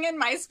practicing in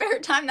my spare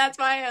time. That's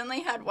why I only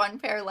had one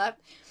pair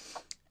left.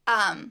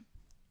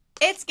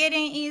 It's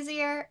getting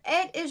easier.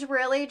 It is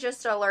really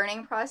just a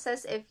learning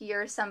process if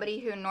you're somebody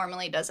who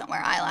normally doesn't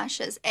wear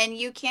eyelashes. And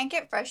you can't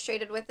get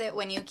frustrated with it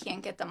when you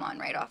can't get them on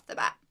right off the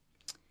bat.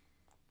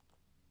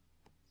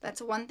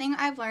 That's one thing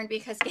I've learned,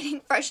 because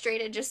getting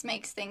frustrated just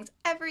makes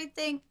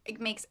everything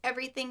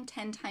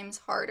 10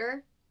 times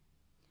harder.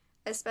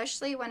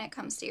 Especially when it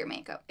comes to your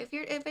makeup. If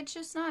it's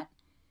just not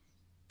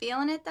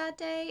feeling it that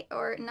day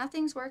or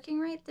nothing's working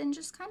right, then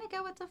just kind of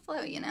go with the flow,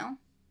 you know?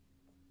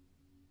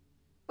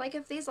 Like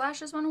if these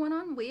lashes went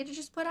on, we'd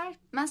just put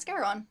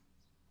mascara on.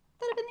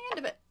 That'd have been the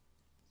end of it.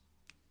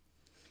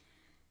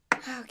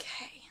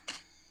 Okay.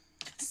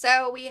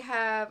 So we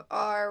have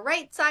our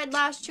right side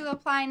lash to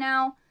apply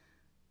now.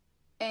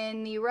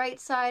 And the right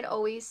side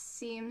always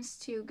seems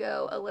to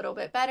go a little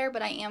bit better,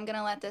 but I am going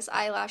to let this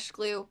eyelash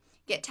glue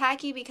get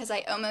tacky because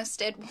I almost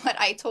did what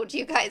I told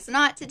you guys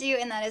not to do,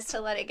 and that is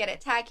to let it get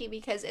it tacky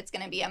because it's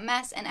going to be a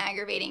mess and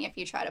aggravating if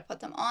you try to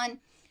put them on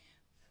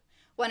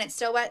when it's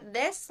still wet.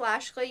 This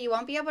lash glue, you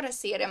won't be able to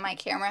see it in my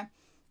camera.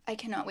 I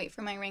cannot wait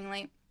for my ring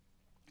light.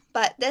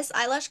 But this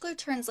eyelash glue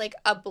turns like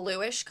a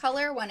bluish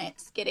color when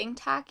it's getting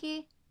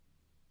tacky.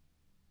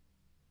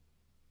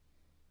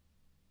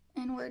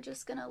 And we're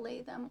just going to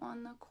lay them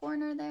on the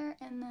corner there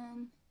and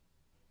then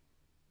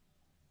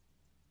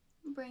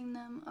bring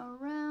them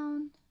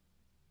around.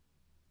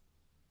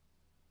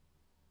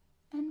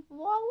 And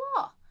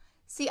voila!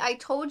 See, I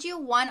told you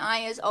one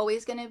eye is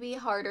always going to be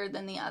harder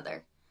than the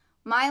other.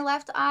 My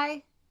left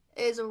eye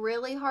is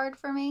really hard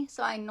for me,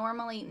 so I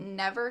normally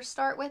never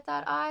start with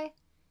that eye.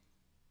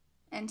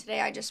 And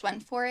today I just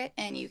went for it,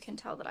 and you can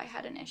tell that I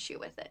had an issue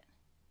with it.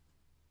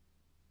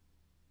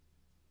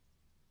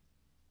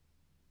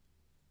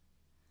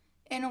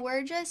 And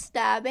we're just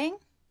dabbing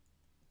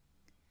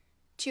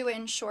to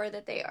ensure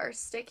that they are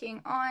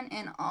sticking on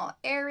in all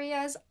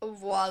areas.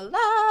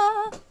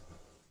 Voila!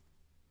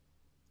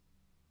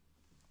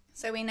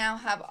 So we now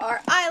have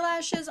our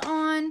eyelashes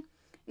on.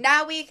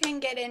 Now we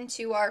can get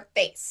into our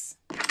face.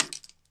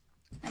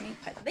 Let me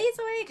put these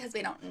away because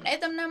we don't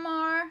need them no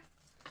more.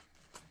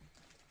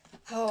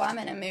 Oh, I'm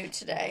in a mood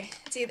today.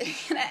 It's either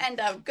going to end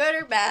up good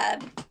or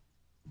bad.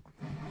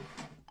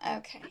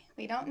 Okay,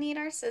 we don't need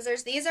our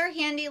scissors. These are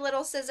handy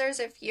little scissors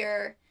if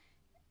you're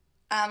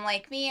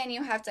like me and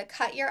you have to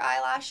cut your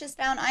eyelashes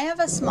down. I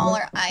have a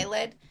smaller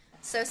eyelid,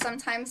 so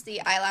sometimes the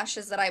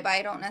eyelashes that I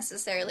buy don't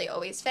necessarily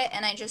always fit,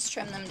 and I just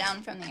trim them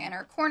down from the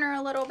inner corner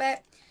a little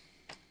bit.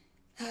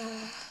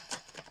 Okay.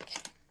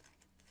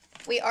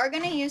 We are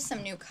going to use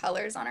some new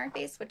colors on our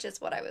face, which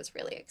is what I was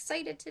really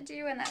excited to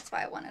do, and that's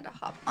why I wanted to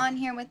hop on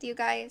here with you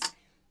guys.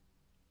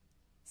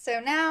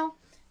 So now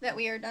that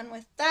we are done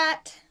with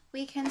that,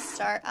 we can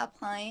start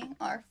applying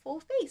our full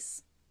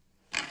face.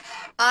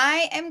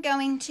 I am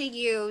going to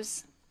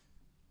use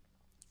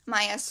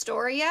my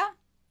Astoria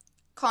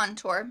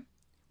contour,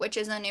 which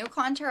is a new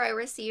contour I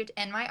received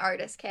in my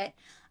artist kit.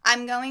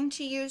 I'm going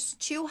to use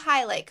 2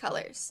 highlight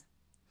colors.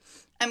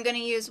 I'm going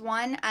to use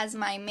one as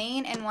my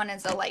main and one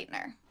as a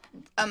lightener,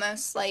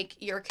 almost like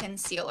your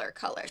concealer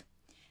color.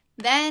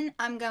 Then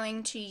I'm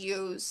going to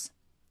use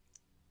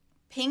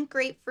pink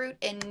grapefruit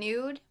and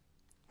nude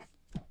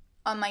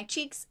on my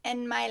cheeks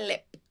and my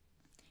lip.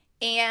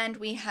 And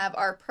we have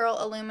our pearl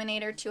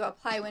illuminator to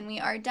apply when we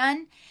are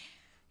done.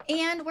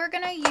 And we're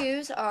going to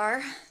use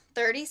our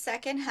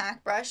 30-second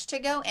hack brush to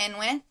go in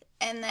with.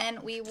 And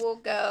then we will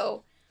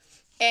go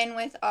in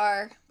with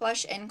our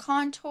blush and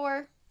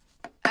contour.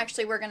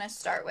 Actually, we're going to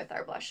start with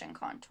our blush and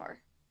contour.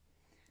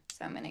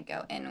 So I'm going to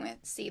go in with,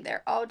 see,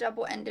 they're all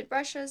double-ended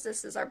brushes.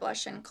 This is our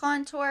blush and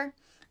contour.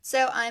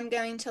 So I'm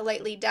going to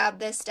lightly dab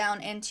this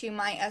down into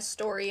my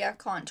Astoria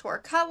contour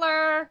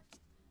color.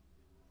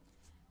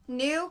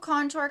 New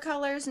contour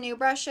colors, new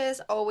brushes,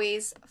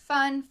 always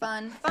fun,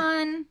 fun,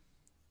 fun.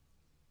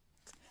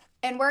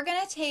 And we're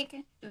going to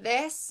take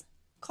this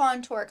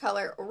contour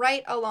color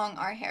right along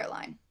our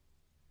hairline.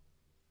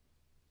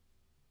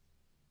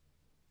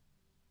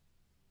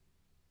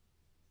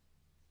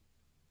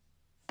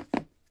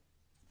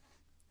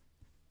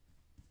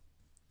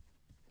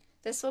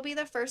 This will be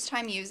the first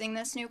time using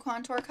this new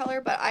contour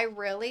color, but I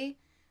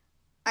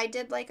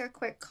did like a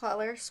quick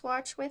color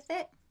swatch with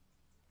it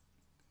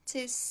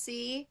to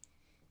see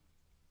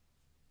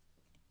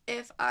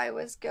if I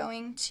was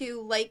going to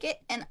like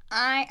it, and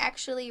I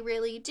actually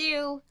really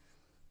do,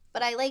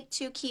 but I like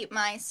to keep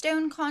my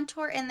stone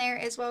contour in there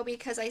as well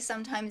because I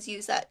sometimes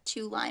use that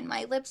to line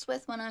my lips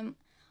with when I'm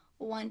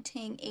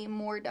wanting a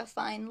more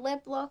defined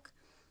lip look.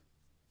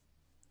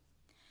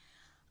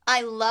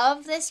 I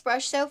love this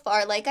brush so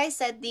far. Like I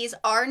said, these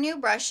are new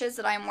brushes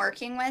that I'm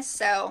working with,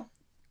 so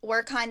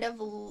we're kind of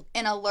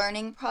in a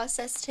learning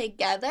process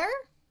together.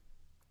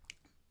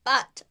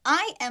 But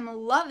I am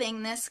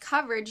loving this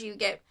coverage you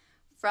get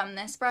from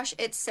this brush.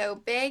 It's so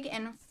big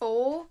and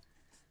full.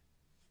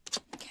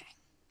 Okay.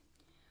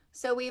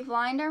 So we've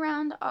lined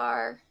around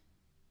our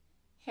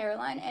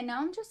hairline, and now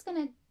I'm just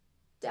going to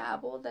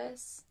dabble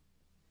this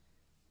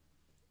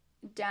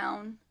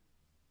down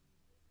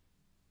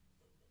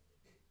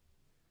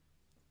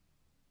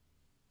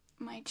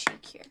my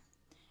cheek here.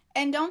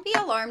 And don't be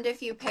alarmed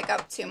if you pick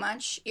up too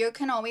much. You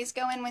can always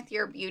go in with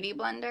your beauty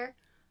blender.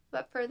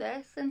 But for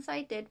this, since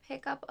I did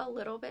pick up a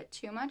little bit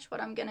too much,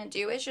 what I'm going to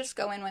do is just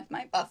go in with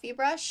my Buffy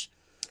brush,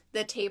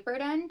 the tapered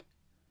end,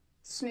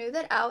 smooth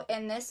it out,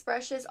 and this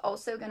brush is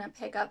also going to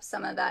pick up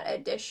some of that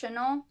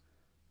additional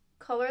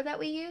color that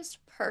we used.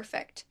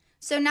 Perfect.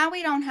 So now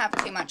we don't have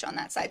too much on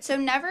that side. So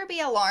never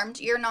be alarmed.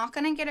 You're not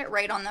going to get it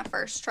right on the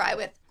first try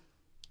with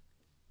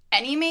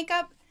any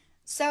makeup.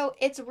 So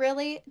it's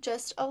really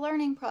just a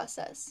learning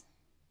process.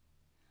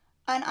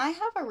 And I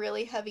have a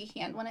really heavy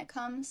hand when it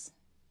comes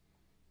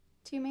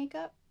to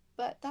makeup,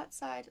 but that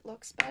side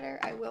looks better.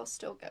 I will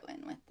still go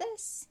in with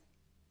this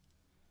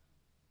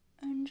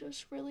and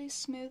just really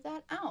smooth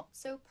that out.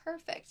 So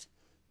perfect.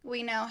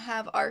 We now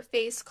have our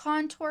face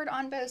contoured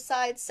on both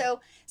sides. So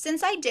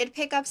since I did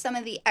pick up some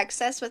of the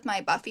excess with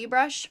my Buffy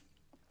brush,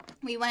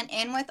 we went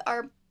in with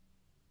our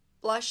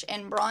blush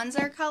and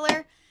bronzer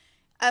color,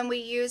 and we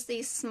used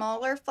the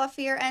smaller,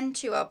 fluffier end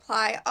to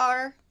apply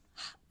our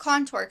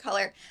contour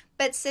color.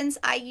 But since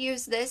I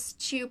use this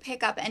to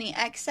pick up any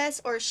excess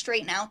or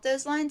straighten out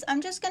those lines, I'm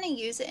just going to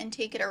use it and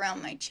take it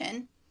around my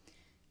chin.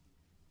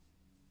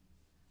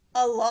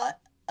 A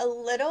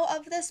little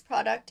of this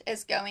product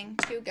is going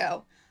to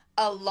go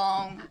a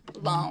long,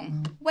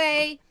 long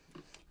way.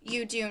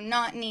 You do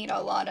not need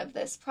a lot of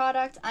this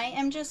product. I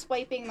am just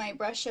wiping my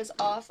brushes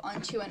off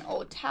onto an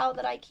old towel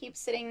that I keep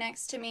sitting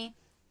next to me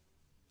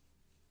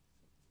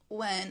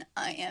when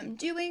I am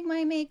doing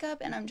my makeup,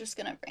 and I'm just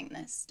going to bring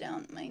this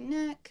down my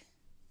neck.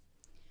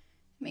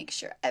 Make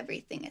sure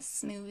everything is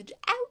smoothed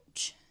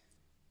out.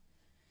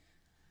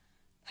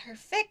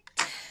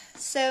 Perfect.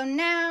 So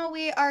now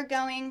we are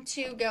going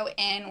to go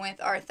in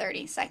with our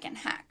 30-second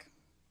hack.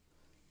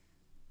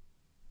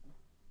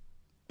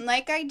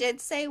 Like I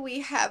did say,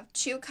 we have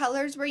 2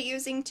 colors we're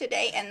using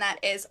today, and that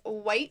is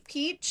white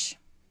peach.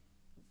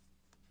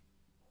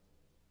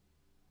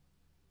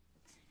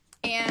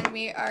 And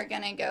we are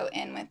going to go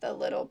in with a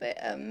little bit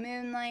of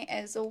Moonlight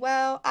as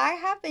well. I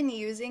have been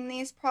using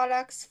these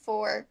products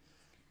for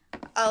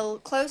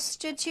close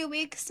to 2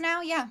 weeks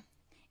now, yeah.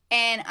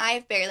 And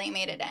I've barely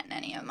made it in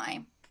any of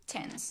my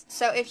tins.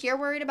 So if you're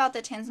worried about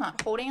the tins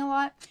not holding a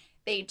lot,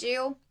 they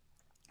do.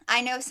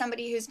 I know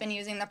somebody who's been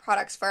using the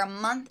products for a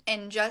month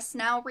and just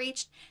now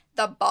reached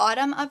the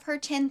bottom of her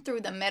tin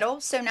through the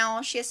middle. So now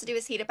all she has to do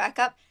is heat it back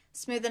up,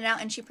 smooth it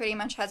out, and she pretty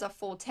much has a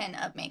full tin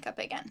of makeup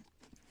again.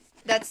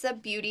 That's the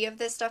beauty of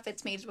this stuff.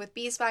 It's made with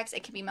beeswax.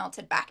 It can be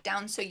melted back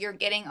down, so you're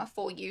getting a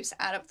full use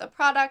out of the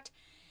product.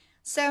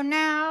 So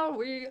now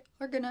we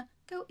are going to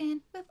go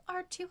in with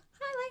our 2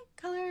 highlight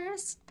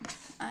colors.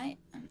 I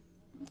am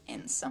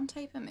in some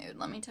type of mood,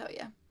 let me tell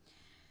you.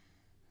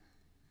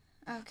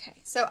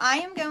 Okay, so I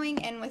am going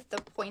in with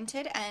the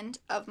pointed end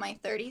of my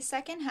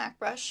 30-second hack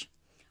brush.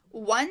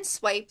 One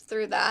swipe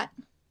through that.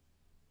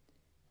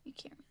 You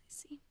can't really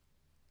see.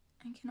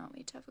 I cannot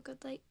wait to have a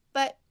good light.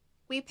 But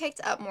we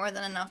picked up more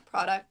than enough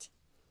product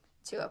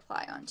to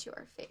apply onto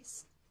our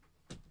face.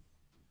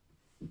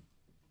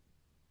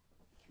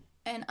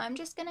 And I'm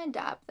just going to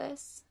dab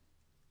this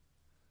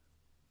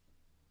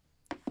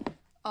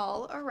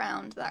all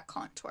around that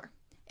contour.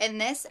 And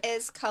this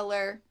is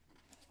color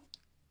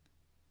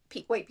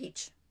White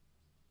Peach.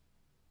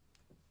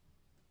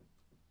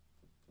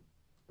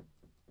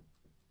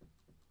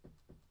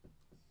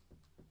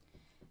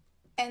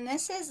 And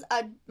this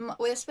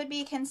would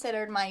be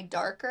considered my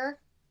darker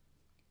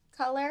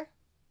color.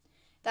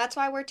 That's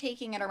why we're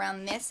taking it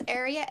around this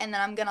area, and then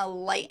I'm gonna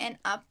lighten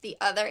up the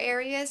other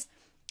areas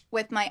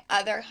with my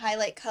other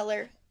highlight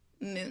color,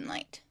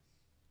 Moonlight.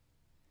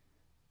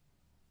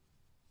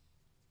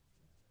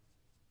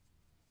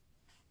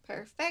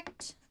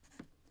 Perfect.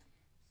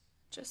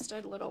 Just a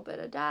little bit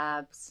of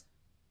dabs.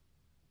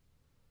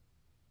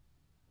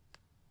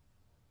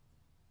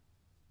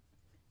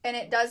 And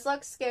it does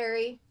look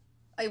scary.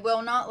 I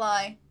will not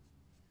lie.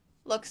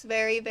 Looks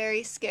very,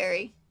 very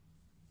scary.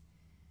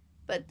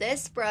 But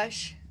this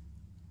brush,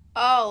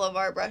 all of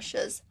our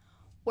brushes,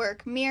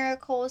 work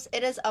miracles.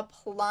 It is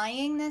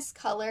applying this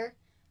color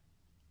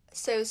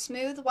so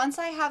smooth. Once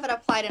I have it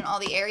applied in all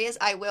the areas,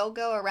 I will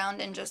go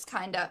around and just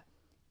kind of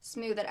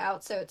smooth it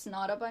out so it's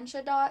not a bunch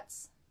of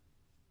dots.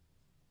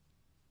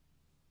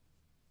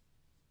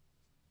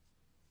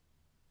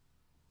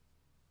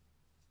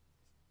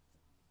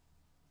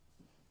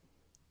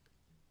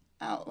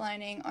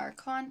 Outlining our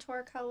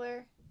contour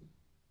color,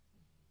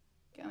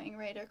 going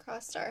right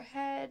across our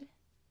head.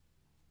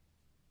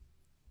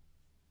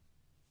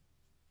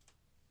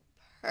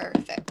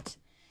 Perfect.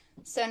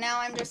 So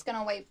now I'm just going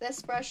to wipe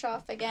this brush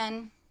off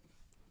again.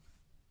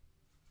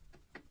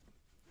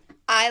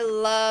 I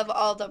love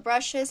all the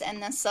brushes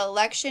and the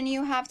selection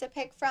you have to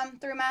pick from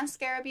through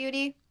Mascara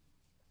Beauty.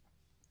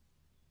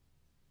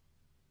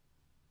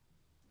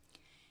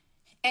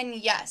 And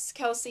yes,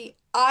 Kelsey,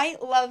 I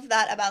love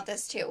that about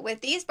this too. With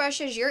these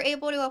brushes, you're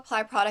able to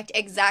apply product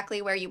exactly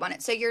where you want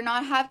it. So you're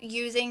not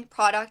using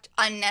product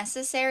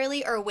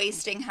unnecessarily or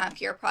wasting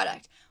half your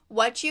product.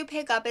 What you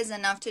pick up is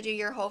enough to do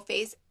your whole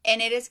face, and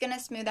it is going to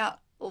smooth out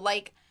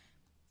like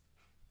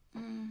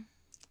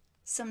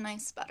some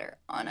nice butter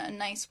on a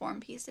nice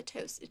warm piece of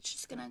toast. It's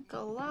just going to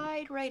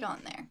glide right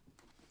on there.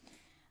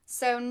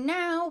 So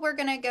now we're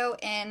going to go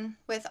in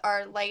with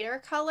our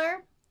lighter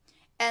color,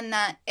 and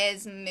that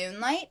is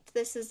Moonlight.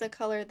 This is the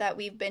color that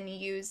we've been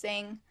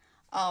using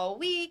all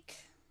week,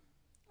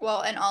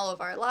 well, in all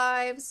of our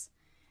lives.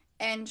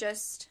 And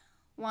just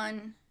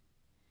 1,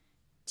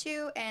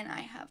 2, and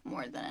I have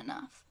more than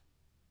enough.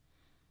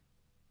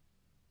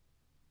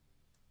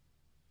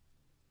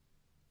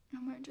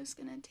 And we're just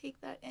going to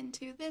take that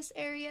into this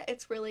area.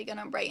 It's really going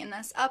to brighten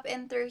this up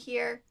and through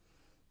here.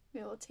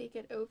 We will take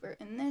it over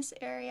in this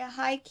area.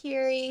 Hi,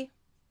 Kiri.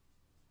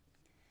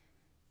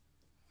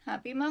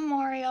 Happy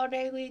Memorial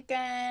Day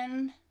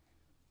weekend.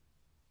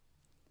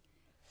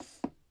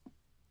 Oh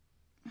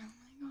my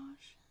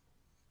gosh.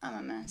 I'm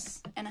a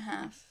mess and a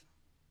half.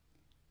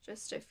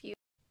 Just a few.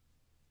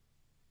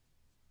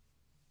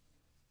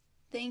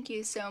 Thank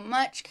you so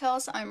much,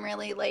 Kels. I'm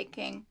really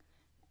liking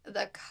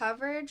the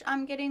coverage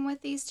I'm getting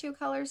with these two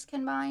colors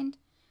combined.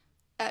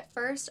 At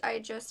first, I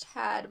just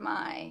had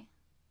my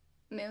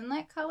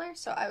Moonlight color,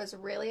 so I was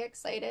really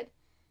excited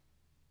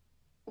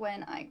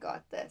when I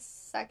got this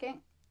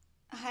second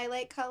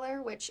highlight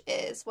color, which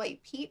is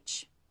White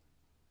Peach.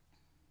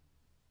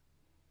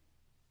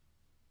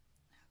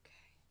 Okay,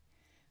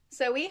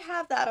 so we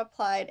have that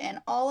applied in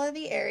all of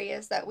the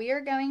areas that we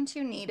are going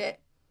to need it.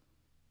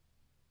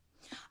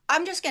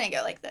 I'm just gonna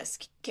go like this,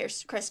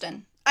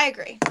 Kristen. I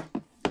agree.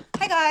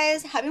 Hi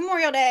guys, happy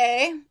Memorial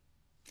Day.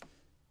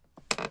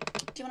 Do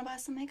you want to buy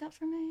some makeup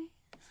for me?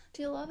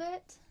 Do you love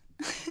it?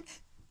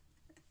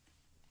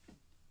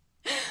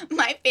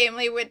 My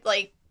family would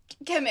like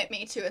commit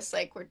me to a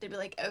psych ward to be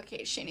like,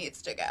 okay, she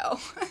needs to go.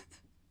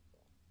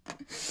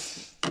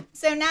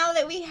 So now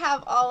that we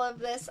have all of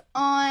this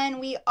on,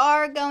 we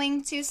are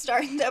going to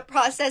start the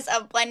process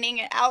of blending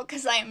it out,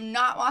 because I am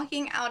not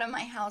walking out of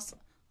my house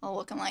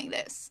looking like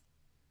this.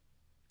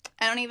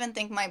 I don't even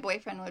think my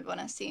boyfriend would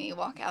want to see me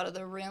walk out of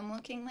the room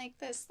looking like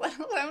this, let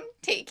alone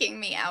taking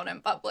me out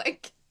in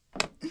public.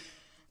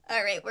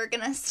 All right, we're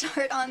going to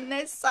start on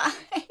this side.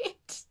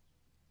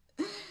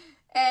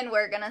 And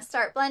we're going to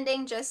start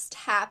blending, just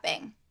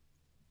tapping.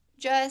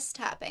 Just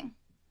tapping.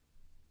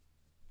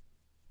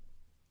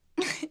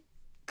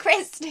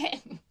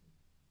 Kristen,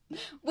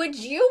 would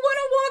you want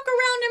to walk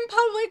around in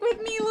public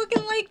with me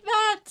looking like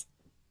that?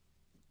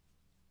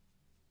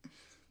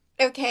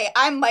 Okay,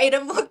 I might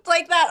have looked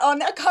like that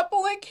on a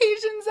couple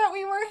occasions that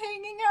we were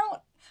hanging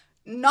out.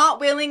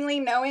 Not willingly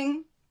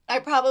knowing. I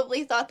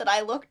probably thought that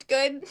I looked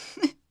good.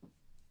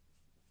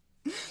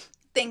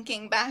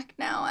 Thinking back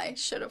now, I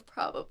should have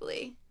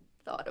probably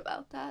thought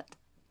about that.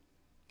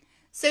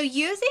 So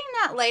using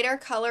that lighter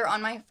color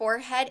on my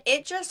forehead,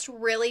 it just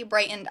really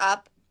brightened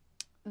up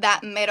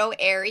that middle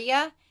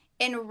area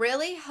and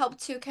really helped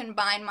to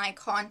combine my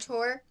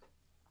contour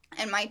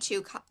and my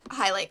two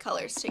highlight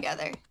colors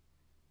together.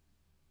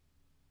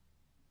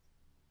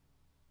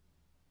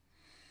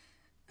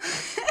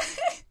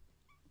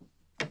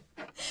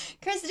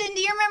 Kristen,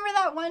 do you remember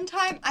that one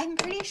time? I'm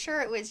pretty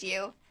sure it was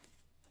you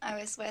I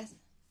was with.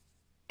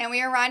 And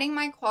we were riding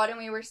my quad and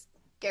we were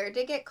scared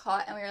to get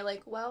caught. And we were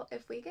like, well,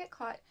 if we get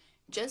caught,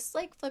 just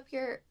like flip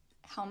your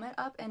helmet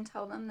up and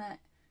tell them that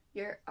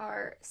you're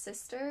our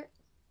sister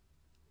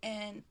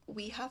and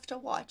we have to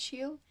watch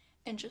you,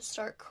 and just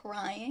start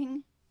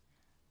crying.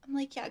 I'm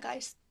like, yeah,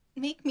 guys,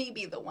 make me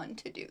be the one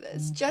to do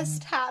this.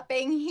 Just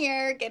tapping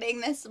here,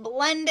 getting this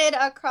blended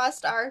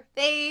across our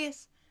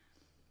face.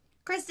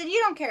 Kristen,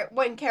 you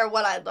wouldn't care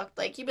what I looked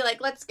like. You'd be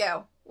like, let's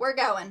go. We're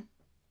going.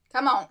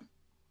 Come on.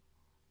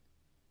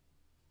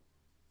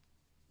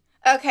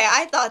 Okay,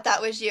 I thought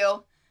that was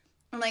you.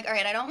 I'm like, all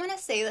right, I don't want to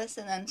say this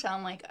and then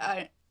sound like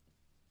a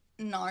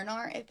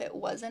nar if it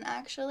wasn't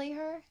actually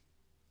her.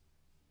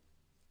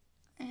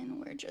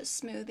 And we're just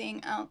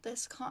smoothing out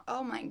this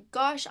oh my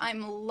gosh,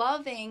 I'm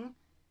loving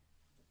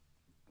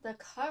the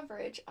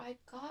coverage I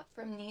got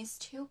from these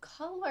two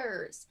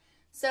colors.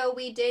 So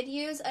we did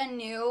use a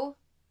new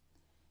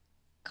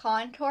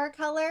contour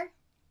color,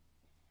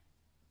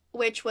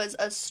 which was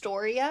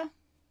Astoria.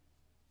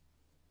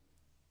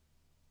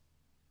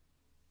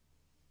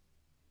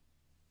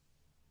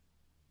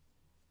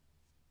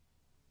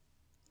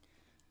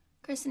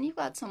 Kristen, you've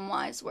got some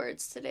wise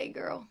words today,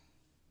 girl.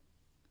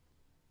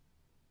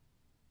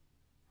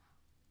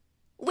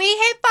 We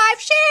hit 5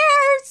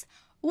 shares!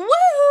 Woo!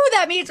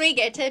 That means we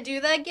get to do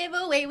the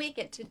giveaway. We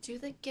get to do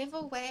the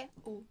giveaway.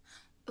 Ooh,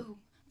 ooh.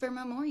 For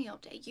Memorial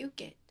Day, you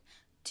get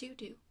to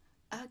do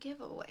a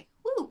giveaway.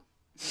 Woo!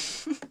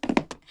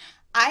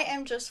 I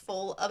am just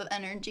full of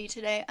energy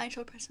today. I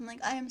told Kristen,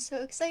 like, I am so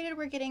excited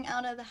we're getting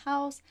out of the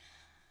house.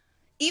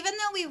 Even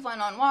though we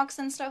went on walks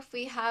and stuff,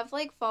 we have,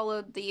 like,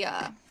 followed the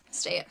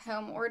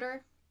stay-at-home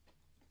order.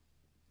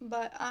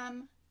 But,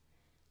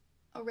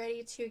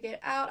 ready to get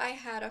out. I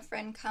had a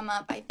friend come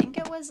up, I think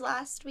it was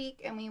last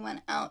week, and we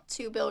went out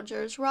to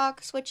Bilger's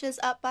Rocks, which is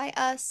up by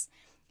us,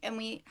 and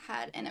we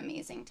had an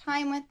amazing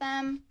time with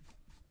them.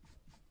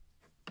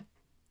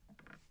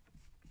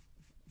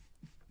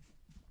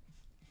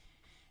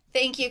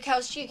 Thank you,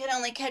 Kels. You can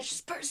only catch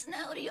his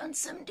personality on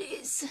some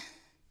days.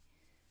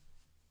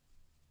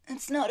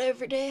 It's not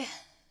every day.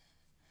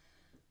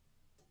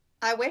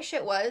 I wish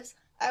it was.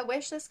 I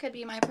wish this could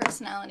be my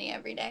personality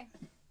every day.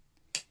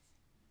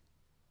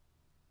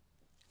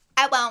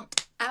 I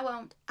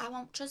won't,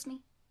 trust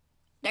me.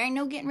 There ain't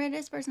no getting rid of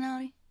this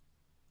personality.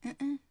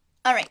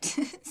 Alright,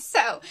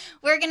 so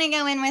we're going to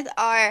go in with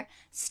our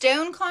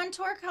Stone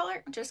contour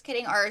color. Just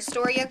kidding, our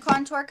Astoria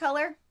contour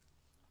color,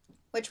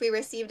 which we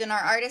received in our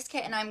artist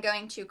kit, and I'm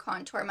going to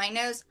contour my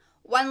nose.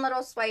 One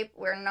little swipe,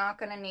 we're not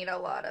going to need a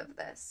lot of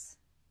this.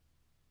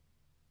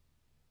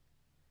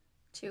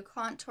 To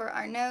contour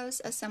our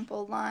nose, a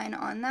simple line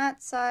on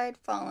that side,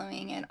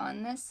 following it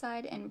on this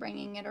side, and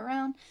bringing it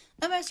around.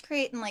 Almost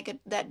creating like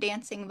that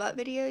dancing butt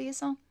video you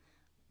saw.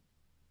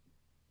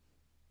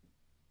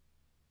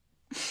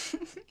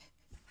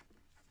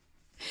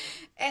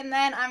 And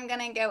then I'm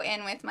going to go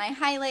in with my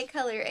highlight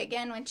color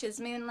again, which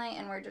is Moonlight,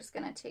 and we're just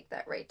going to take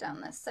that right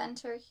down the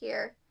center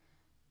here,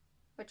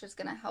 which is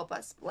going to help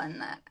us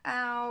blend that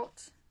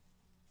out.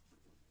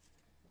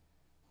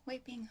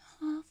 Wiping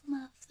off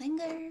my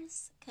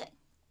fingers. Okay.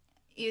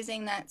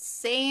 Using that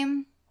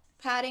same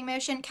patting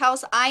motion.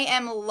 Kels, I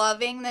am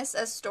loving this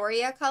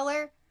Astoria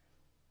color.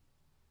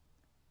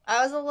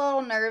 I was a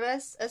little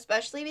nervous,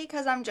 especially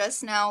because I'm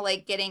just now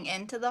like getting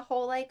into the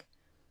whole like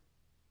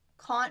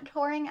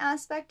contouring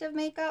aspect of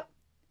makeup.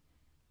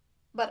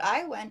 But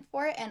I went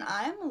for it and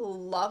I'm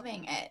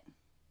loving it.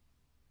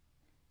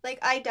 Like,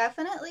 I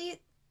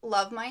definitely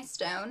love my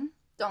stone,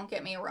 don't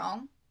get me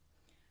wrong.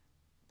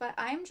 But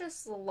I'm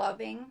just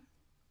loving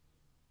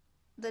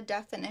the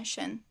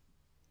definition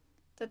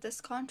that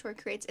this contour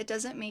creates. It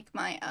doesn't make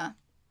my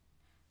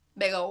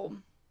big old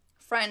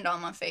friend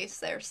on my face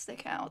there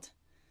stick out.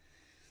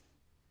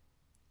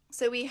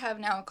 So we have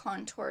now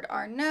contoured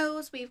our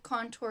nose. We've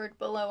contoured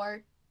below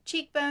our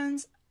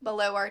cheekbones,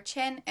 below our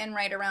chin, and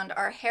right around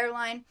our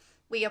hairline.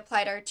 We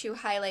applied our two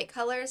highlight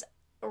colors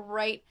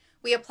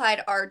we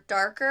applied our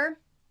darker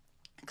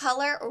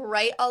color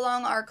right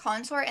along our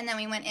contour, and then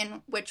we went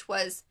in, which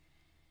was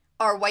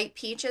our white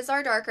peach is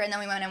our darker, and then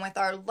we went in with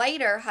our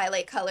lighter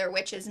highlight color,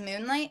 which is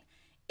Moonlight,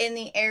 in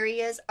the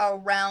areas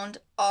around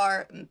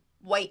our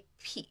white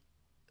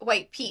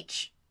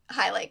peach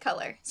highlight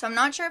color. So I'm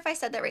not sure if I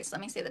said that right, so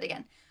let me say that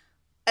again.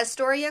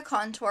 Astoria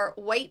contour,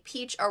 white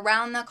peach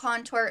around the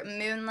contour,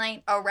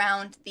 Moonlight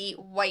around the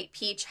white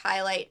peach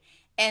highlight,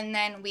 and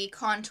then we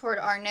contoured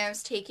our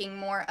nose, taking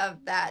more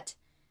of that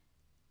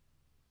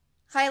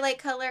highlight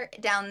color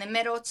down the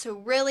middle to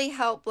really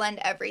help blend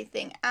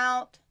everything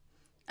out.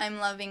 I'm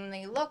loving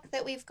the look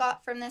that we've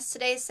got from this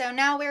today. So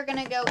now we're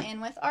going to go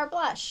in with our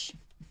blush.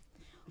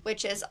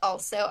 which is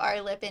also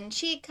our lip and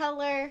cheek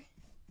color.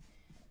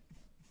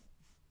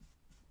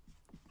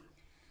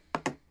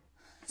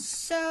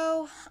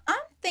 So I'm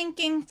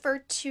thinking for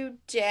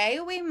today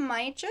we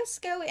might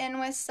just go in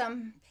with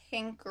some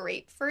pink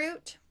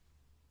grapefruit.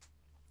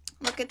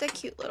 Look at the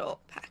cute little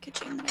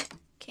packaging that it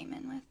came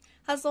in with.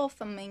 Has little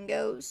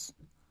flamingos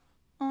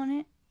on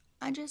it.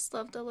 I just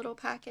love the little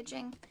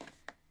packaging.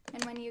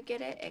 And when you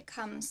get it, it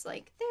comes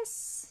like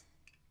this.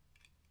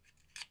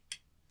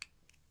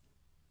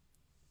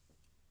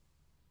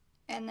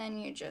 And then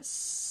you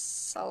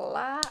just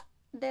slide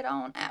it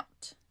on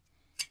out.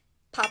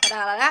 Pop it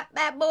out of that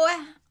bad boy.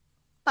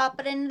 Pop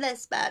it into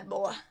this bad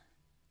boy.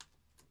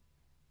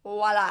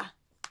 Voila.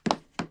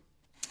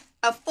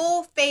 A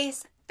full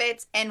face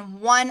fits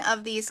in one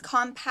of these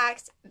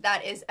compacts.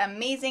 That is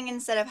amazing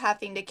instead of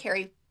having to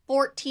carry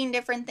 14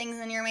 different things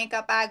in your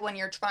makeup bag when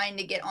you're trying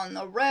to get on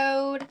the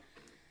road.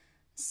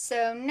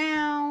 So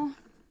now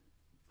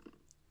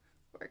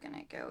we're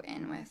going to go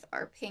in with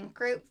our pink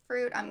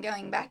grapefruit. I'm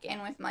going back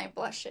in with my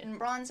blush and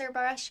bronzer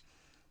brush.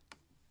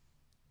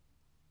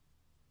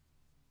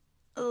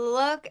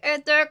 Look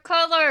at their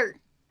color.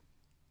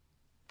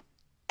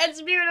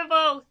 It's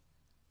beautiful.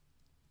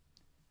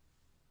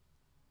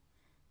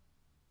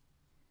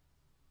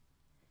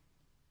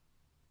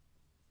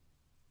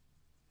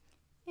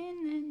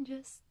 And then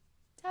just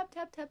tap,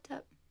 tap, tap,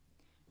 tap.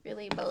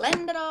 Really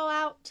blend it all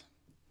out.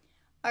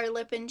 Our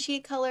lip and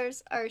cheek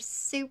colors are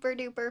super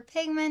duper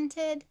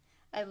pigmented.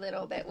 A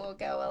little bit will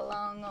go a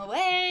long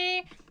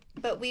way,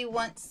 but we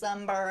want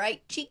some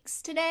bright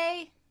cheeks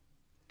today.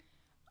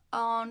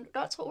 And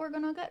that's what we're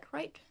gonna get,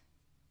 right?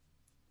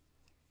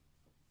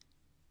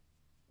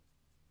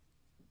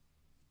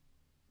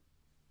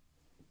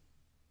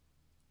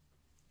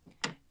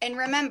 And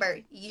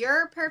remember,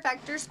 your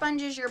perfector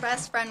sponge is your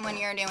best friend when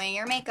you're doing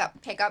your makeup.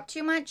 Pick up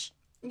too much,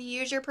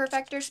 use your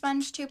perfector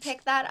sponge to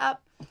pick that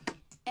up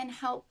and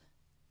help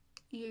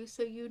you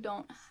so you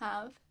don't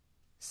have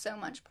so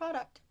much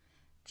product.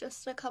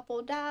 Just a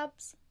couple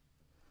dabs.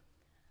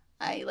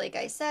 Like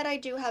I said, I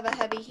do have a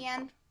heavy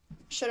hand.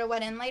 Should have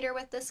went in later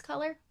with this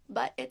color,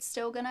 but it's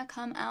still gonna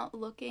come out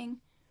looking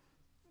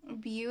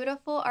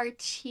beautiful. Our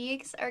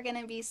cheeks are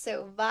gonna be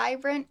so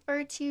vibrant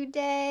for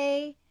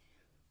today.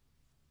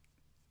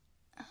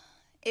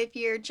 If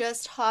you're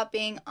just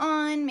hopping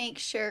on, make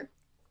sure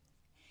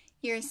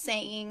you're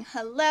saying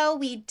hello.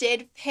 We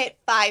did hit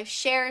 5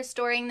 shares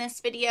during this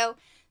video,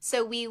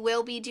 so we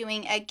will be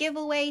doing a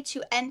giveaway.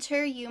 To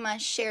enter, you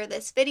must share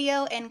this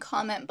video and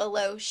comment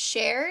below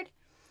shared.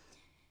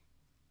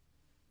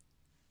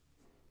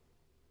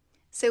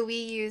 So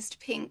we used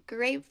pink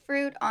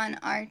grapefruit on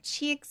our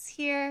cheeks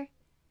here.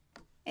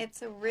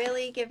 It's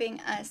really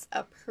giving us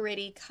a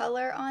pretty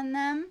color on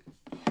them.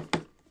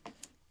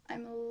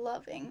 I'm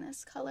loving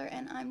this color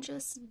and I'm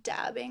just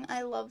dabbing.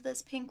 I love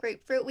this pink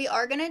grapefruit. We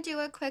are going to do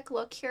a quick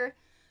look here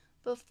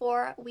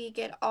before we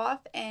get off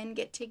and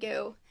get to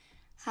go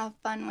have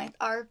fun with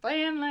our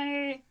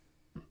family.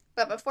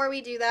 But before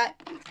we do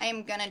that,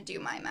 I'm going to do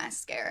my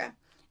mascara.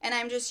 And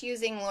I'm just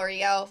using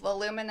L'Oreal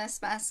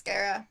Voluminous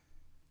Mascara.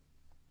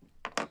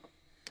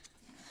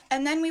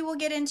 And then we will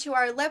get into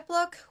our lip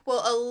look.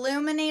 We'll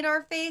illuminate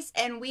our face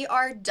and we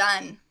are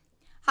done.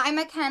 Hi,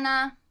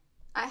 McKenna.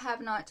 I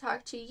have not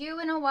talked to you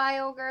in a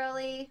while,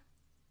 girly.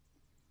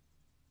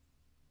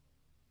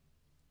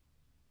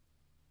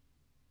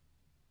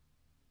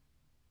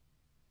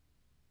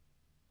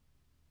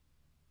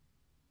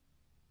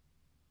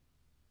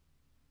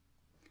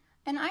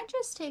 And I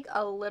just take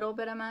a little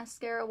bit of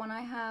mascara when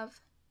I have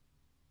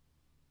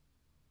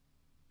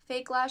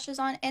fake lashes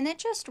on, and it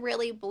just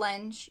really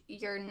blends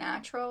your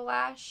natural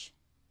lash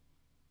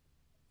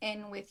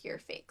in with your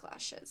fake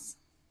lashes,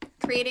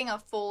 creating a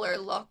fuller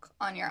look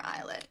on your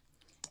eyelid.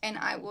 And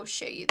I will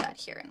show you that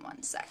here in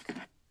one sec.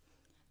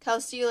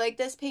 Kels, do you like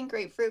this pink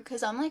grapefruit?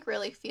 Because I'm like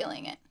really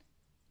feeling it.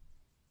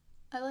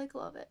 I like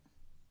love it.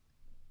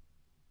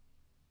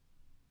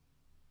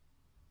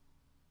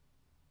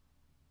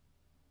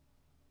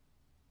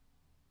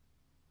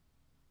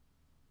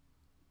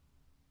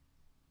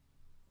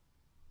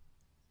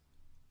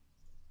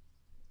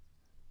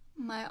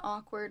 My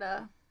awkward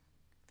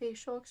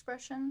facial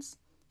expressions.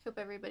 Hope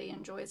everybody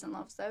enjoys and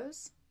loves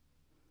those.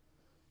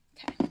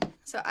 Okay.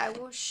 So I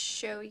will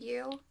show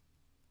you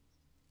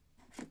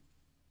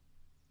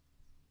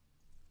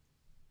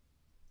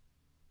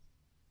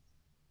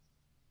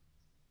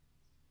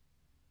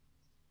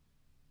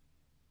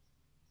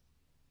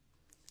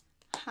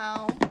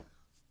how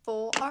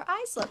full our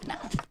eyes look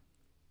now.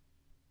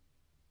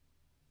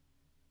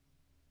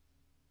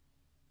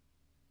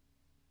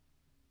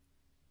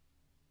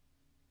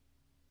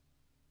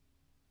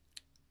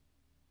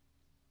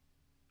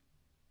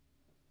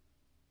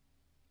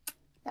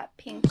 That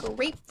pink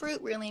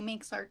grapefruit really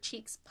makes our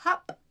cheeks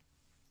pop.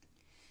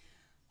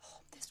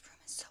 Oh, this room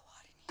is so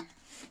hot in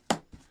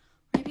here.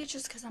 Maybe it's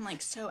just because I'm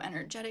like so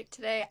energetic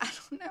today. I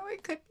don't know.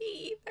 It could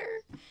be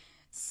either.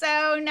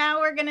 So now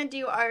we're going to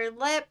do our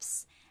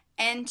lips.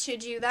 And to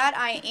do that,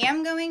 I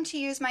am going to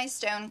use my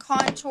Stone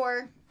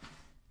Contour.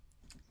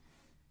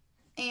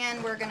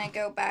 And we're going to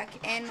go back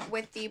in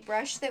with the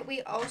brush that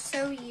we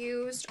also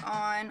used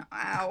on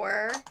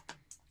our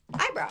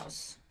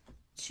eyebrows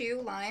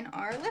to line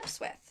our lips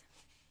with.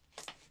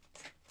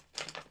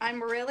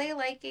 I'm really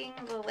liking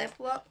the lip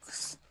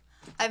looks.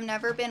 I've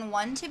never been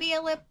one to be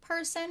a lip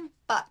person,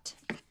 but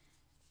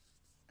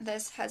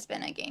this has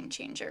been a game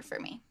changer for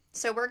me.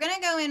 So we're going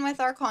to go in with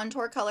our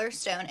contour color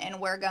stone and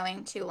we're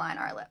going to line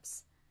our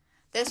lips.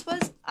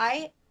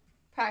 I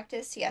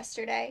practiced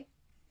yesterday,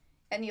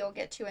 and you'll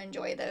get to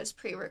enjoy those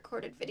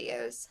pre-recorded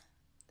videos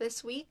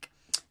this week.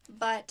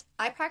 But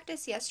I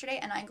practiced yesterday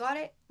and I got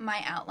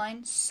my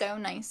outline so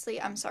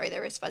nicely. I'm sorry,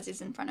 there was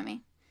fuzzies in front of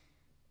me.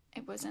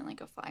 It wasn't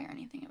like a fly or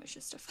anything, it was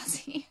just a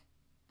fuzzy.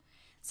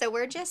 So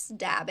we're just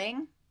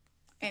dabbing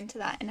into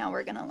that, and now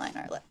we're gonna line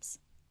our lips.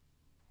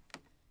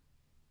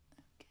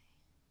 Okay.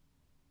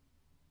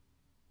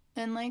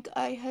 And like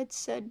I had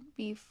said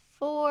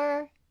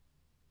before,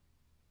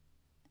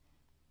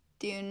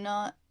 do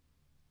not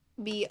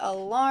be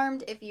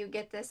alarmed if you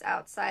get this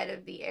outside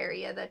of the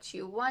area that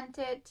you want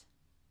it.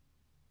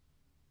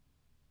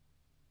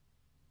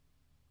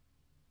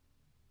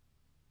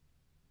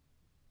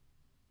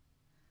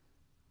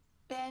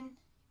 And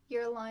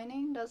your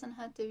lining doesn't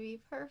have to be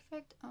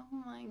perfect. Oh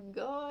my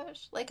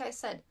gosh. Like I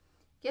said,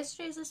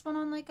 yesterday's this one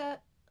on like a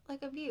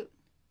beaut.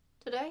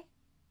 Today,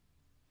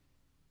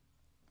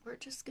 we're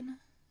just gonna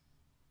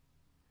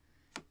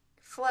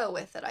flow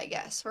with it, I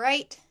guess,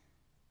 right?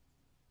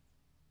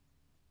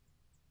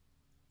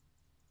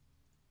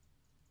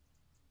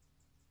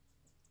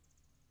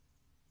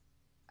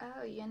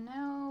 Oh, you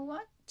know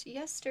what?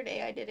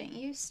 Yesterday I didn't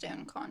use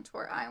stone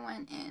contour. I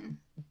went in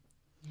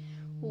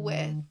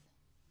with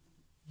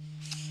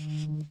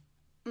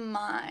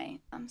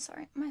I'm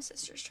sorry, my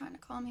sister's trying to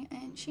call me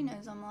and she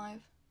knows I'm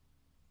live.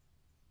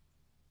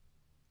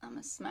 I'm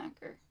a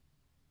smacker.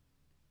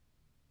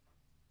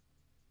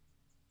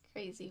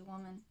 Crazy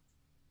woman.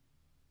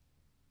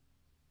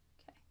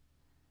 Okay.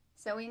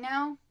 So we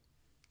now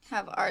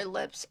have our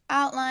lips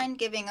outlined,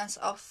 giving us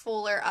a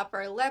fuller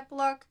upper lip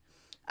look.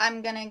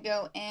 I'm gonna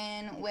go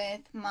in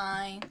with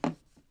my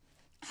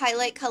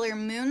highlight color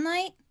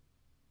Moonlight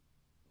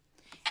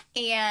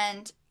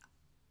and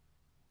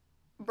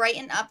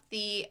brighten up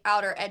the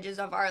outer edges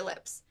of our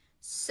lips.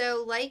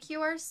 So like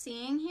you are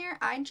seeing here,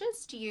 I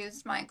just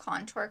used my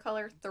contour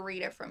color 3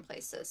 different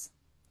places.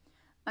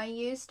 I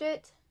used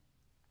it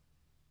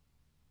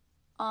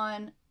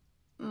on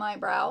my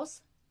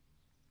brows.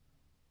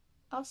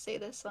 I'll say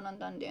this when I'm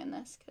done doing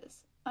this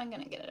because I'm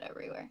gonna get it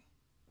everywhere.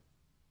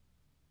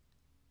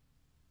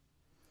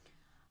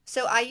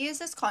 So I use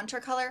this contour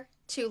color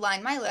to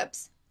line my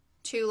lips,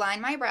 to line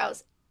my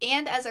brows,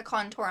 and as a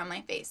contour on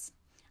my face.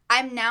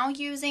 I'm now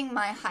using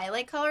my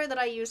highlight color that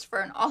I used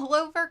for an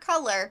all-over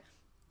color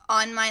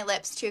on my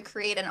lips to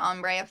create an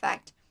ombre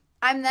effect.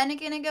 I'm then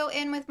going to go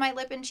in with my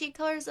lip and cheek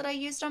colors that I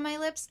used on my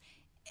lips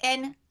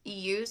and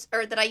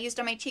that I used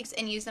on my cheeks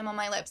and use them on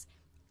my lips.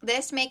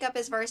 This makeup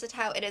is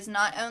versatile. It is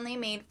not only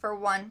made for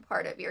one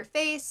part of your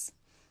face.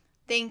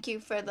 Thank you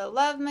for the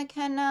love,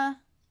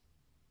 McKenna.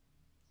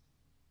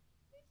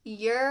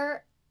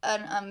 You're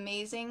an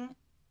amazing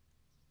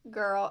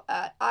girl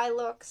at eye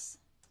looks.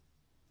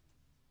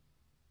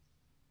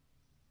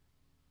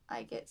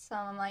 I get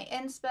some of my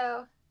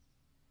inspo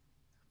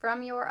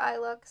from your eye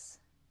looks.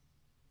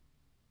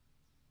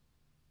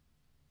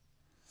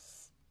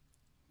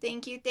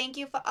 Thank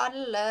you for all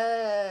the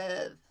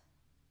love.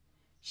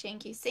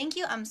 Thank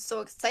you. I'm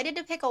so excited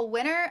to pick a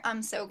winner.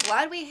 I'm so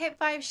glad we hit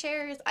 5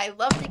 shares. I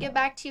love to get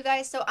back to you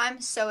guys, so I'm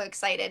so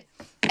excited.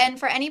 And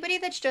for anybody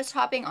that's just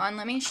hopping on,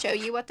 let me show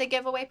you what the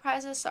giveaway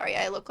prize is. Sorry,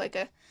 I look like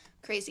a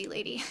crazy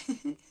lady.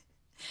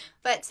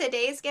 But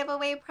today's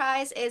giveaway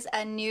prize is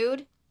a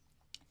nude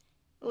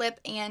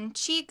lip and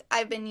cheek.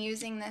 I've been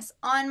using this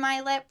on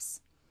my lips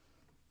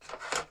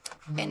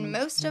in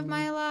most of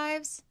my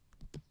lives.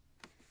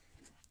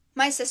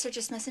 My sister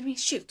just messaged me.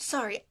 Shoot,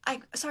 sorry I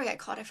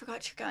caught. I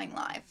forgot you're going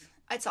live.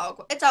 It's all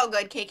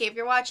good, KK. If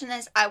you're watching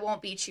this, I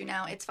won't beat you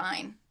now. It's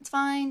fine. It's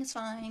fine.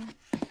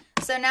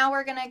 So now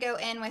we're gonna go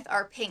in with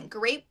our pink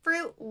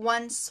grapefruit.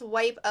 One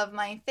swipe of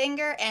my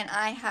finger, and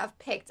I have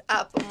picked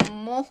up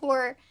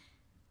more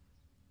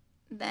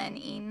than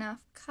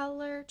enough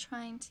color.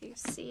 Trying to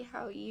see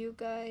how you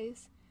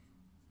guys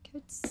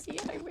could see.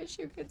 I wish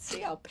you could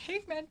see how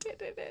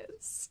pigmented it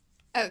is.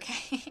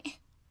 Okay.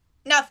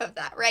 Enough of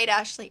that, right,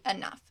 Ashley?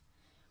 Enough.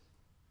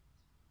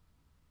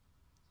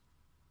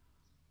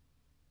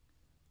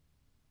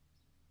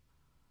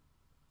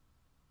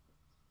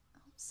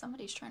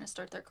 Somebody's trying to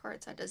start their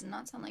card, so it does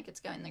not sound like it's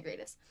going the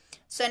greatest.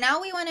 So now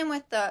we went in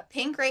with the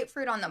pink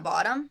grapefruit on the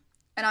bottom,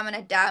 and I'm going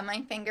to dab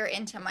my finger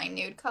into my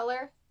nude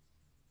color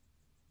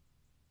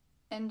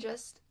and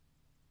just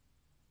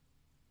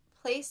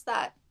place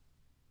that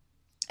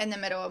in the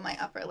middle of my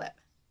upper lip.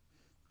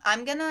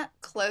 I'm going to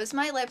close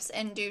my lips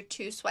and do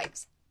 2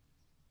 swipes.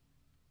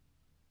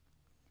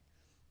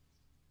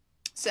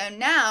 So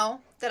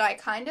now that I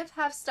kind of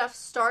have stuff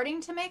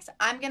starting to mix,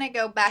 I'm going to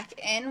go back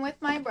in with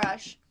my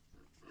brush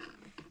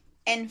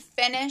and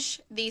finish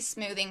the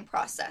smoothing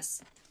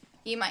process.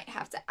 You might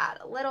have to add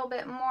a little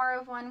bit more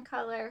of one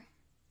color.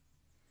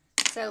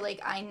 So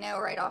like I know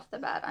right off the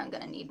bat I'm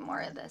going to need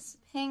more of this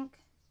pink.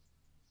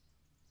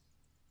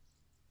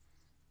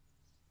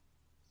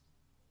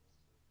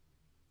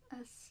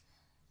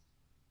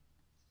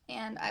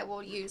 And I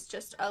will use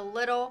just a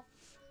little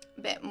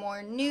bit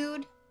more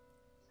nude.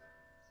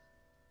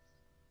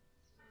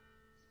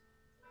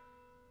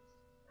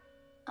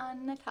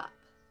 On the top.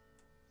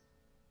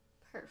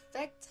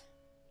 Perfect.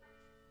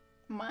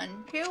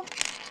 1, 2.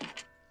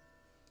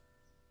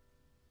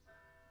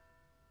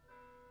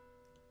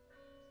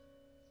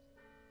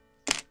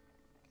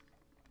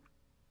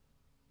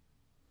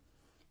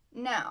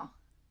 Now,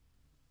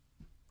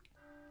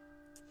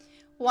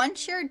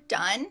 once you're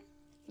done,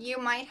 you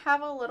might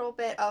have a little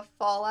bit of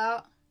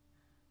fallout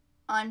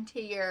onto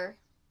your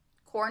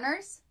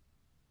corners,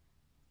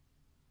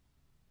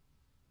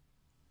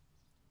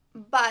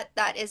 but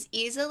that is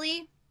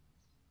easily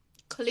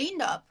cleaned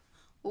up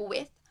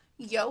with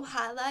your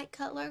highlight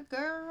color,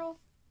 girl.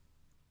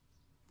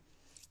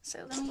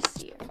 So let me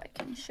see if I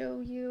can show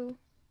you.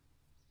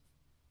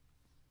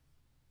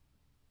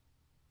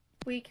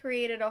 We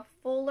created a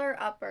fuller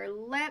upper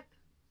lip.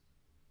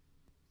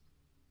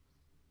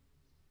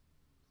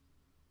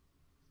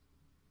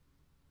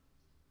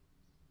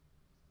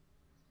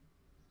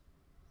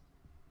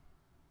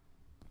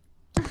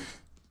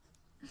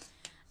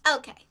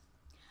 Okay.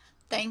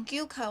 Thank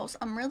you, Kels.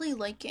 I'm really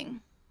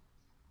liking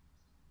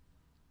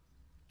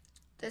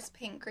this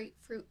pink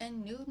grapefruit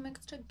and nude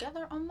mixed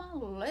together on my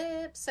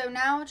lips. So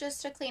now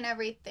just to clean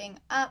everything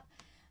up,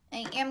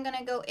 I am going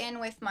to go in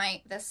with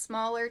the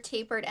smaller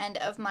tapered end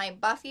of my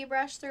Buffy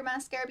brush through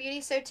Mascara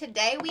Beauty. So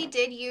today we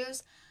did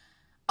use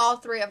all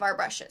 3 of our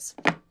brushes.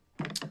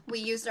 We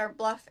used our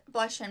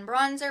blush and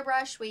bronzer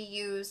brush. We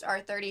used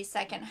our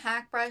 30-second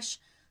hack brush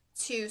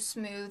to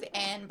smooth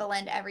and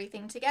blend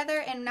everything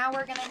together. And now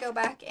we're going to go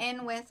back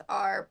in with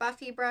our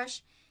Buffy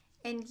brush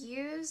and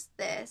use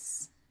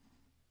this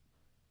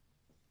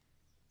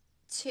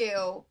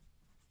to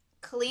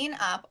clean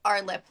up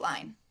our lip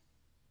line.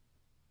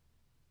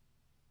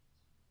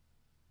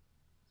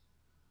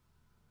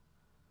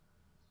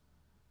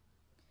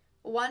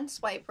 One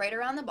swipe right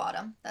around the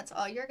bottom. That's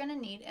all you're going to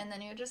need. And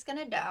then you're just going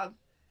to dab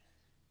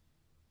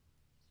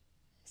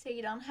so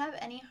you don't have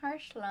any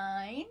harsh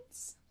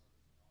lines.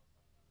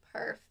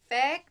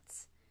 Perfect.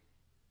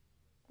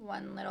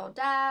 One little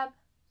dab.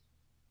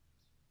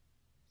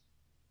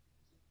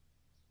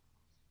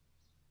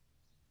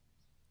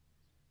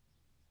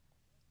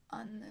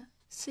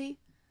 See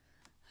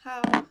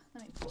how,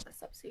 let me pull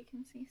this up so you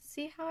can see.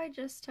 See how I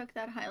just took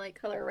that highlight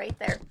color right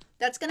there?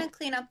 That's going to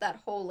clean up that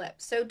whole lip.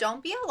 So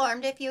don't be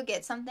alarmed if you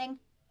get something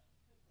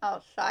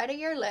outside of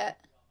your lip.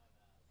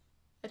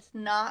 It's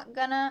not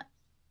going to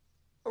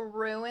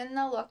ruin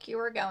the look you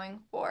were going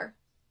for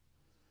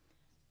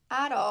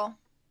at all.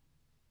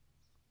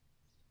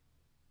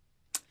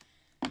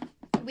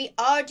 We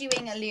are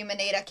doing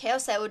illuminator, okay?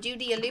 So I will do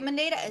the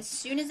illuminator as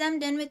soon as I'm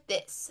done with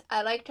this.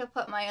 I like to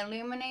put my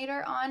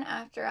illuminator on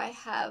after I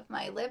have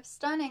my lips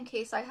done in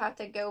case I have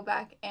to go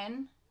back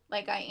in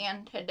like I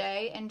am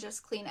today and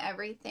just clean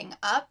everything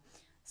up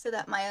so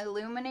that my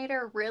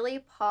illuminator really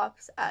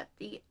pops at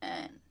the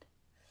end.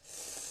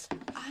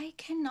 I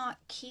cannot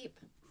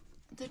keep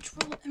the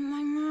drool in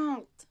my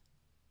mouth.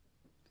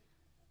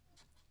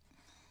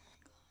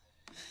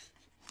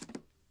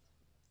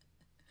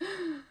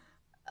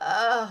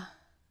 Ugh.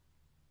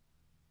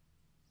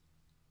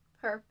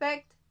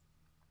 Perfect.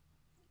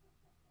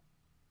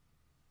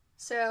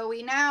 So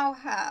we now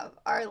have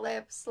our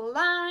lips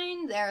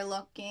lined. They're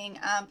looking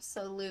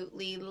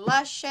absolutely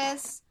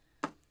luscious.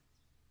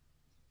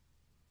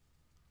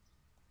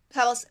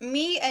 Pebbles,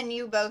 me and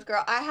you both,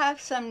 girl. I have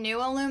some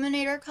new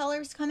illuminator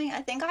colors coming.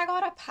 I think I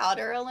got a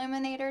powder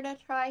illuminator to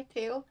try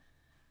too.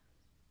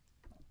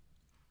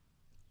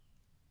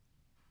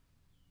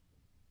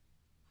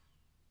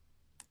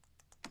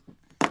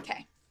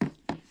 Okay.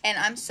 And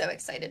I'm so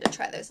excited to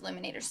try those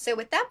illuminators. So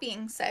with that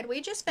being said,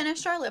 we just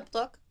finished our lip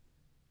look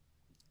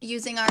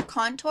using our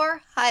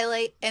contour,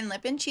 highlight, and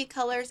lip and cheek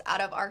colors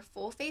out of our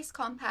full face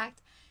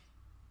compact.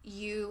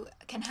 You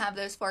can have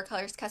those 4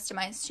 colors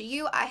customized to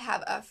you. I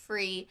have a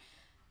free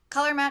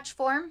color match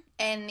form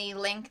in the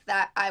link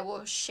that I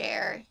will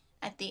share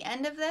at the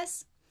end of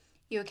this.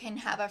 You can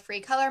have a free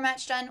color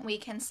match done. We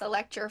can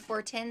select your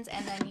 4 tins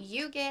and then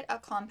you get a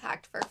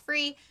compact for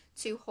free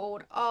to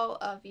hold all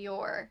of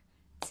your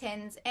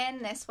tins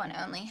in. This one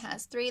only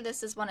has 3.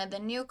 This is one of the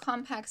new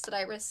compacts that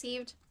I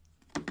received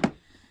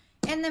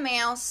in the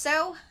mail.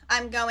 So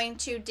I'm going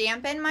to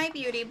dampen my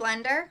beauty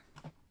blender.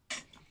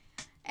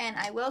 And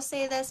I will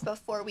say this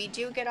before we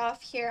do get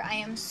off here. I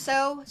am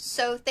so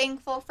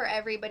thankful for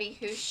everybody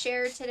who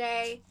shared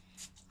today,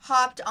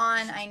 hopped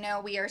on. I know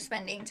we are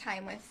spending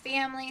time with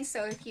family,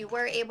 so if you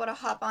were able to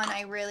hop on,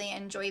 I really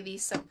enjoy the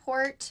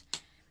support.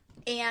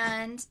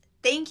 And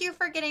thank you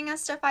for getting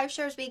us to 5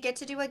 shares. We get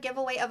to do a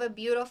giveaway of a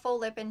beautiful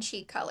lip and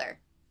cheek color.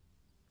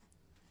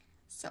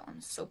 So I'm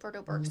super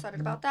duper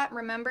excited about that.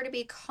 Remember to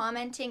be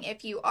commenting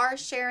if you are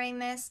sharing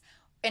this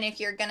And if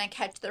you're going to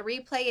catch the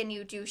replay and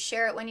you do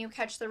share it when you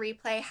catch the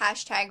replay,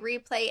 hashtag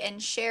replay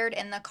and shared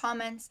in the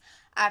comments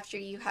after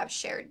you have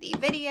shared the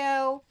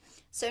video.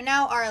 So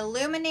now our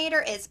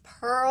illuminator is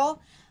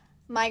Pearl.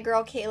 My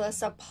girl Kayla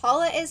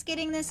Sapala is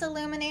getting this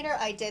illuminator.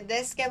 I did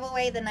this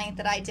giveaway the night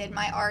that I did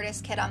my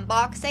artist kit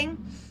unboxing.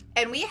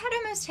 And we had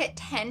almost hit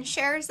 10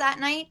 shares that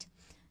night.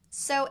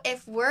 So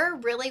if we're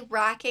really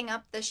racking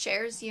up the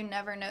shares, you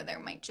never know. There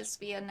might just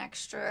be an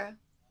extra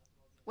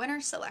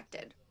winner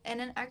selected and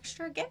an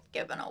extra gift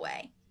given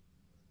away.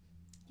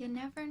 You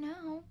never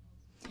know.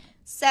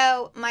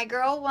 So my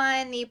girl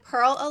won the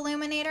Pearl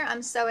Illuminator.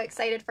 I'm so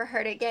excited for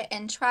her to get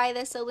and try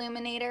this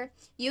illuminator.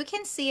 You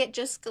can see it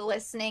just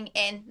glistening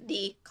in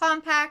the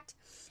compact.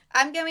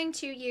 I'm going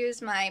to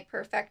use my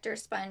Perfector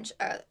sponge,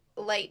 a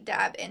light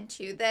dab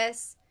into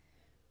this.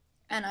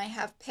 And I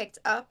have picked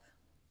up.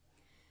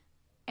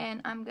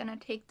 And I'm going to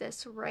take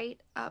this right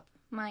up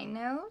my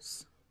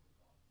nose.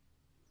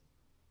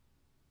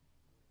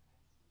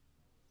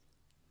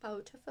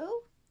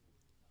 Beautiful.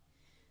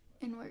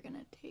 And we're going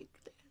to take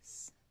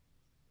this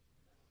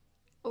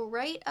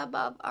right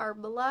above our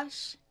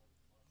blush.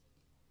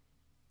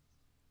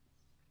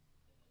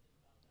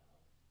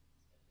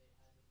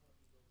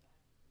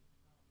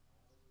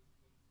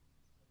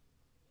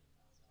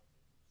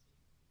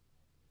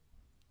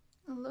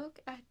 Look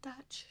at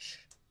that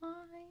shine.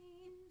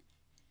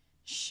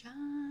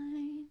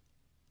 Shine.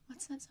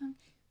 What's that song?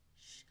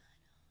 Shine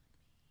on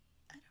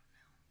me. I don't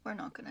know. We're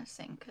not going to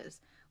sing because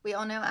we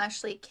all know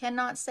Ashley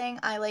cannot sing.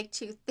 I like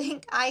to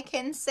think I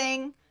can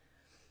sing.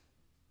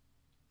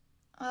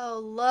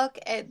 Oh, look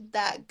at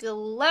that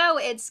glow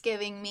it's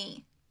giving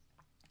me.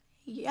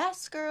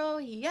 Yes, girl,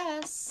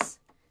 yes.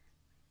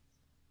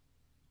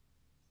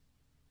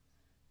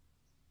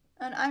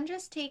 And I'm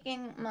just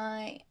taking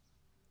my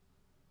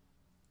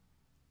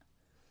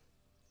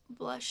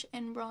blush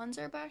and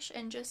bronzer brush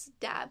and just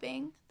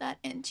dabbing that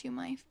into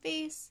my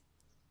face.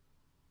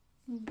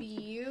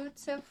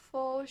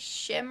 Beautiful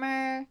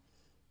shimmer.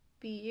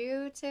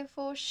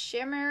 Beautiful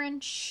shimmer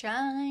and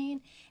shine.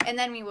 And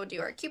then we will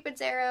do our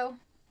Cupid's arrow.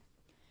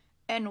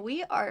 And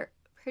we are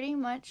pretty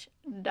much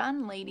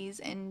done, ladies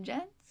and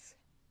gents.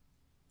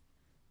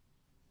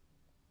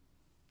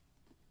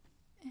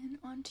 And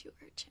onto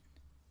our chin.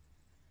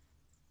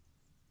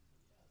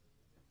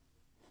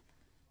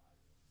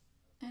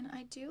 And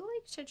I do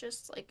like to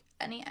just, like,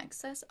 any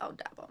excess, I'll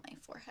dab on my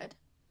forehead.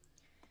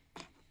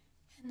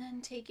 And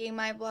then taking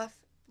my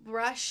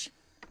brush,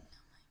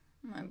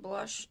 my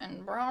blush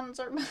and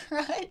bronzer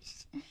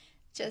brush,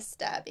 just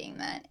dabbing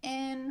that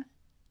in.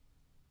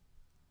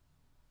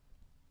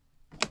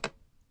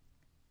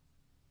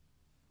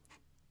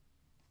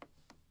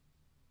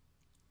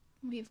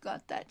 We've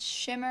got that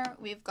shimmer,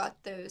 we've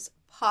got those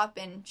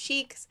pop-in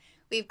cheeks,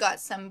 we've got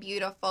some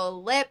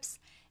beautiful lips,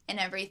 and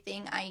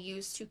everything I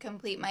used to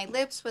complete my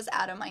lips was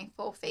out of my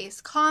Full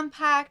Face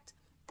Compact.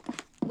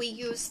 We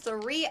used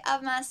 3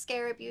 of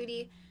Mascara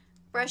Beauty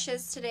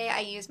brushes today.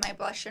 I used my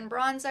blush and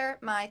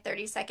bronzer, my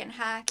 30-second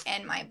hack,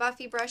 and my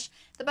Buffy brush.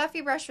 The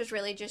Buffy brush was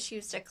really just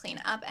used to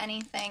clean up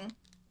anything.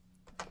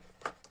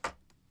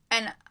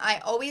 And I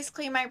always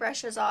clean my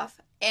brushes off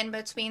in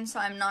between so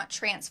I'm not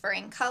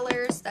transferring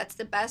colors. That's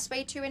the best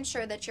way to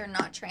ensure that you're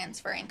not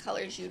transferring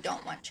colors you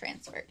don't want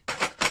transferred.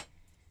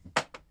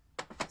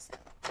 So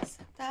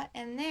set that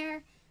in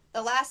there.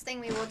 The last thing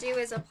we will do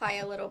is apply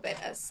a little bit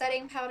of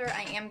setting powder.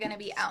 I am going to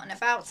be out and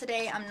about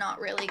today. I'm not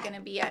really going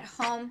to be at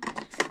home,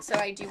 so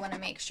I do want to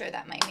make sure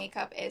that my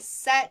makeup is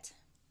set.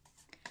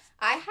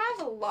 I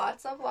have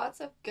lots of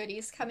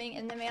goodies coming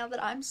in the mail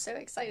that I'm so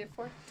excited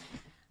for.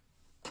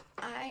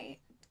 I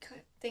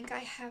think I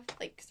have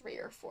like 3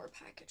 or 4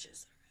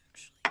 packages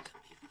that are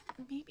actually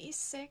coming. Maybe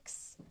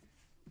 6.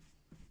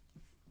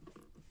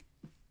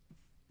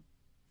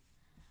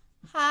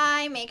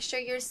 Hi, make sure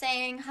you're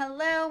saying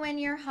hello when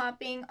you're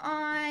hopping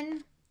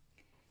on.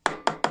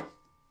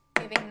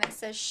 Giving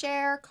this a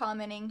share,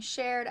 commenting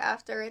shared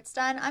after it's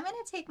done. I'm going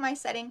to take my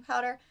setting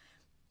powder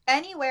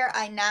anywhere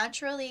I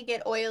naturally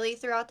get oily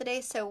throughout the day.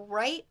 So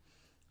right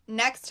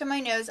next to my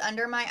nose,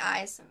 under my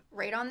eyes,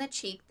 right on the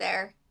cheek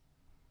there.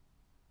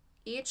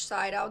 Each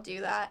side I'll do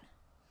that.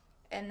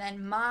 And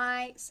then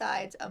my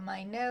sides of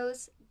my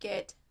nose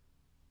get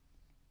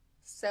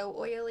so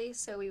oily,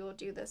 so we will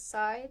do the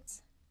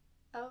sides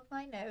of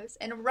my nose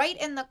and right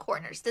in the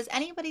corners. Does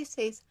anybody's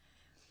face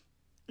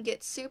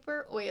get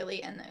super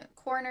oily in the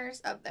corners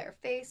of their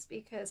face?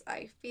 Because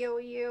I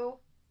feel you.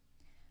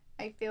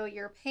 I feel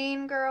your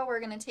pain, girl. We're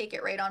going to take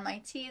it right on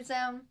my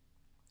T-zone,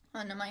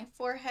 onto my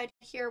forehead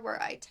here where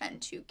I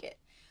tend to get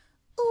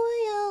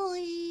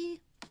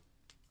oily.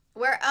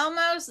 We're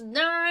almost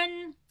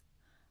done,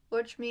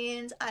 which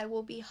means I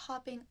will be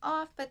hopping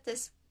off, but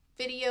this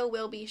video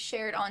will be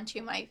shared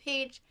onto my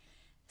page.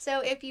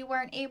 So if you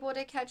weren't able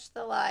to catch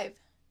the live,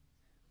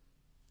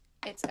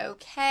 it's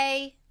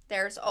okay.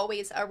 There's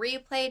always a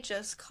replay.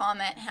 Just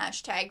comment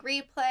hashtag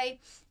replay.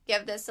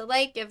 Give this a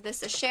like, give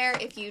this a share.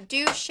 If you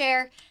do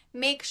share,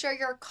 make sure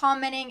you're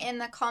commenting in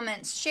the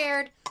comments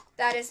shared.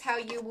 That is how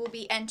you will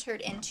be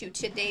entered into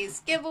today's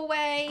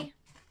giveaway.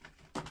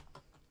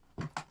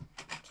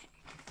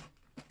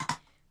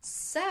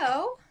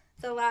 So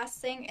the last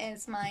thing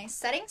is my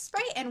setting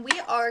spray, and we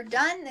are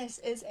done. This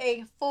is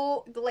a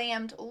full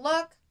glammed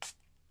look.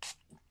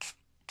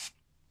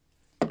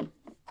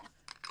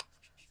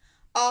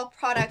 All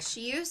products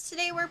used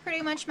today were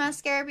pretty much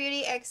Mascara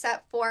Beauty,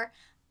 except for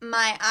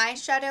my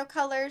eyeshadow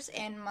colors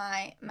and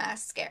my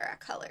mascara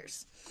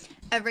colors.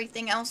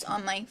 Everything else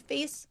on my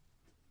face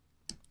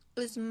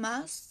is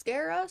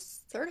mascara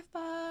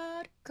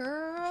certified,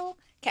 girl.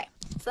 Okay,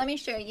 so let me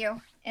show you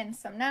in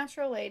some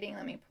natural lighting.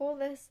 Let me pull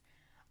this.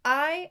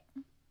 I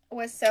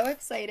was so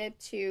excited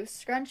to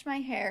scrunch my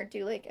hair,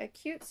 do like a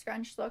cute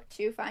scrunch look,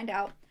 to find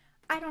out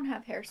I don't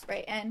have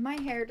hairspray, and my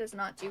hair does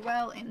not do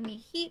well in the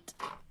heat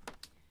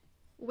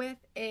without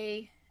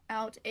a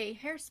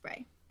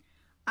hairspray.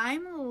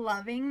 I'm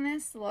loving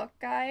this look,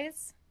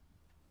 guys.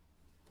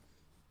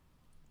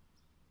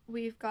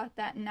 We've got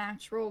that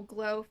natural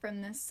glow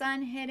from the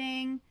sun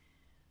hitting.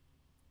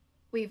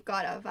 We've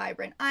got a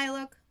vibrant eye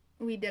look.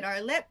 We did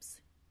our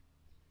lips.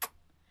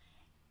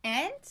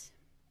 And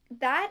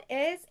that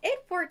is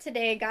it for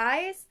today,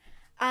 guys.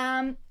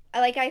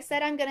 Like I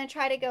said, I'm going to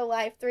try to go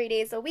live 3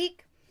 days a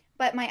week.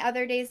 But my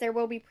other days, there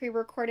will be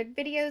pre-recorded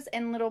videos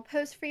and little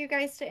posts for you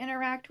guys to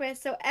interact with.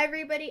 So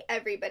everybody,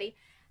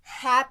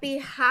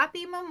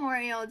 happy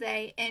Memorial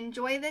Day.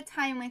 Enjoy the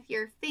time with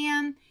your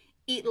fam.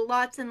 Eat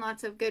lots and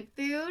lots of good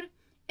food.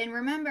 And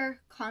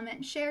remember, comment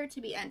and share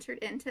to be entered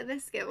into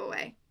this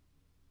giveaway.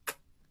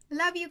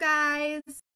 Love you guys.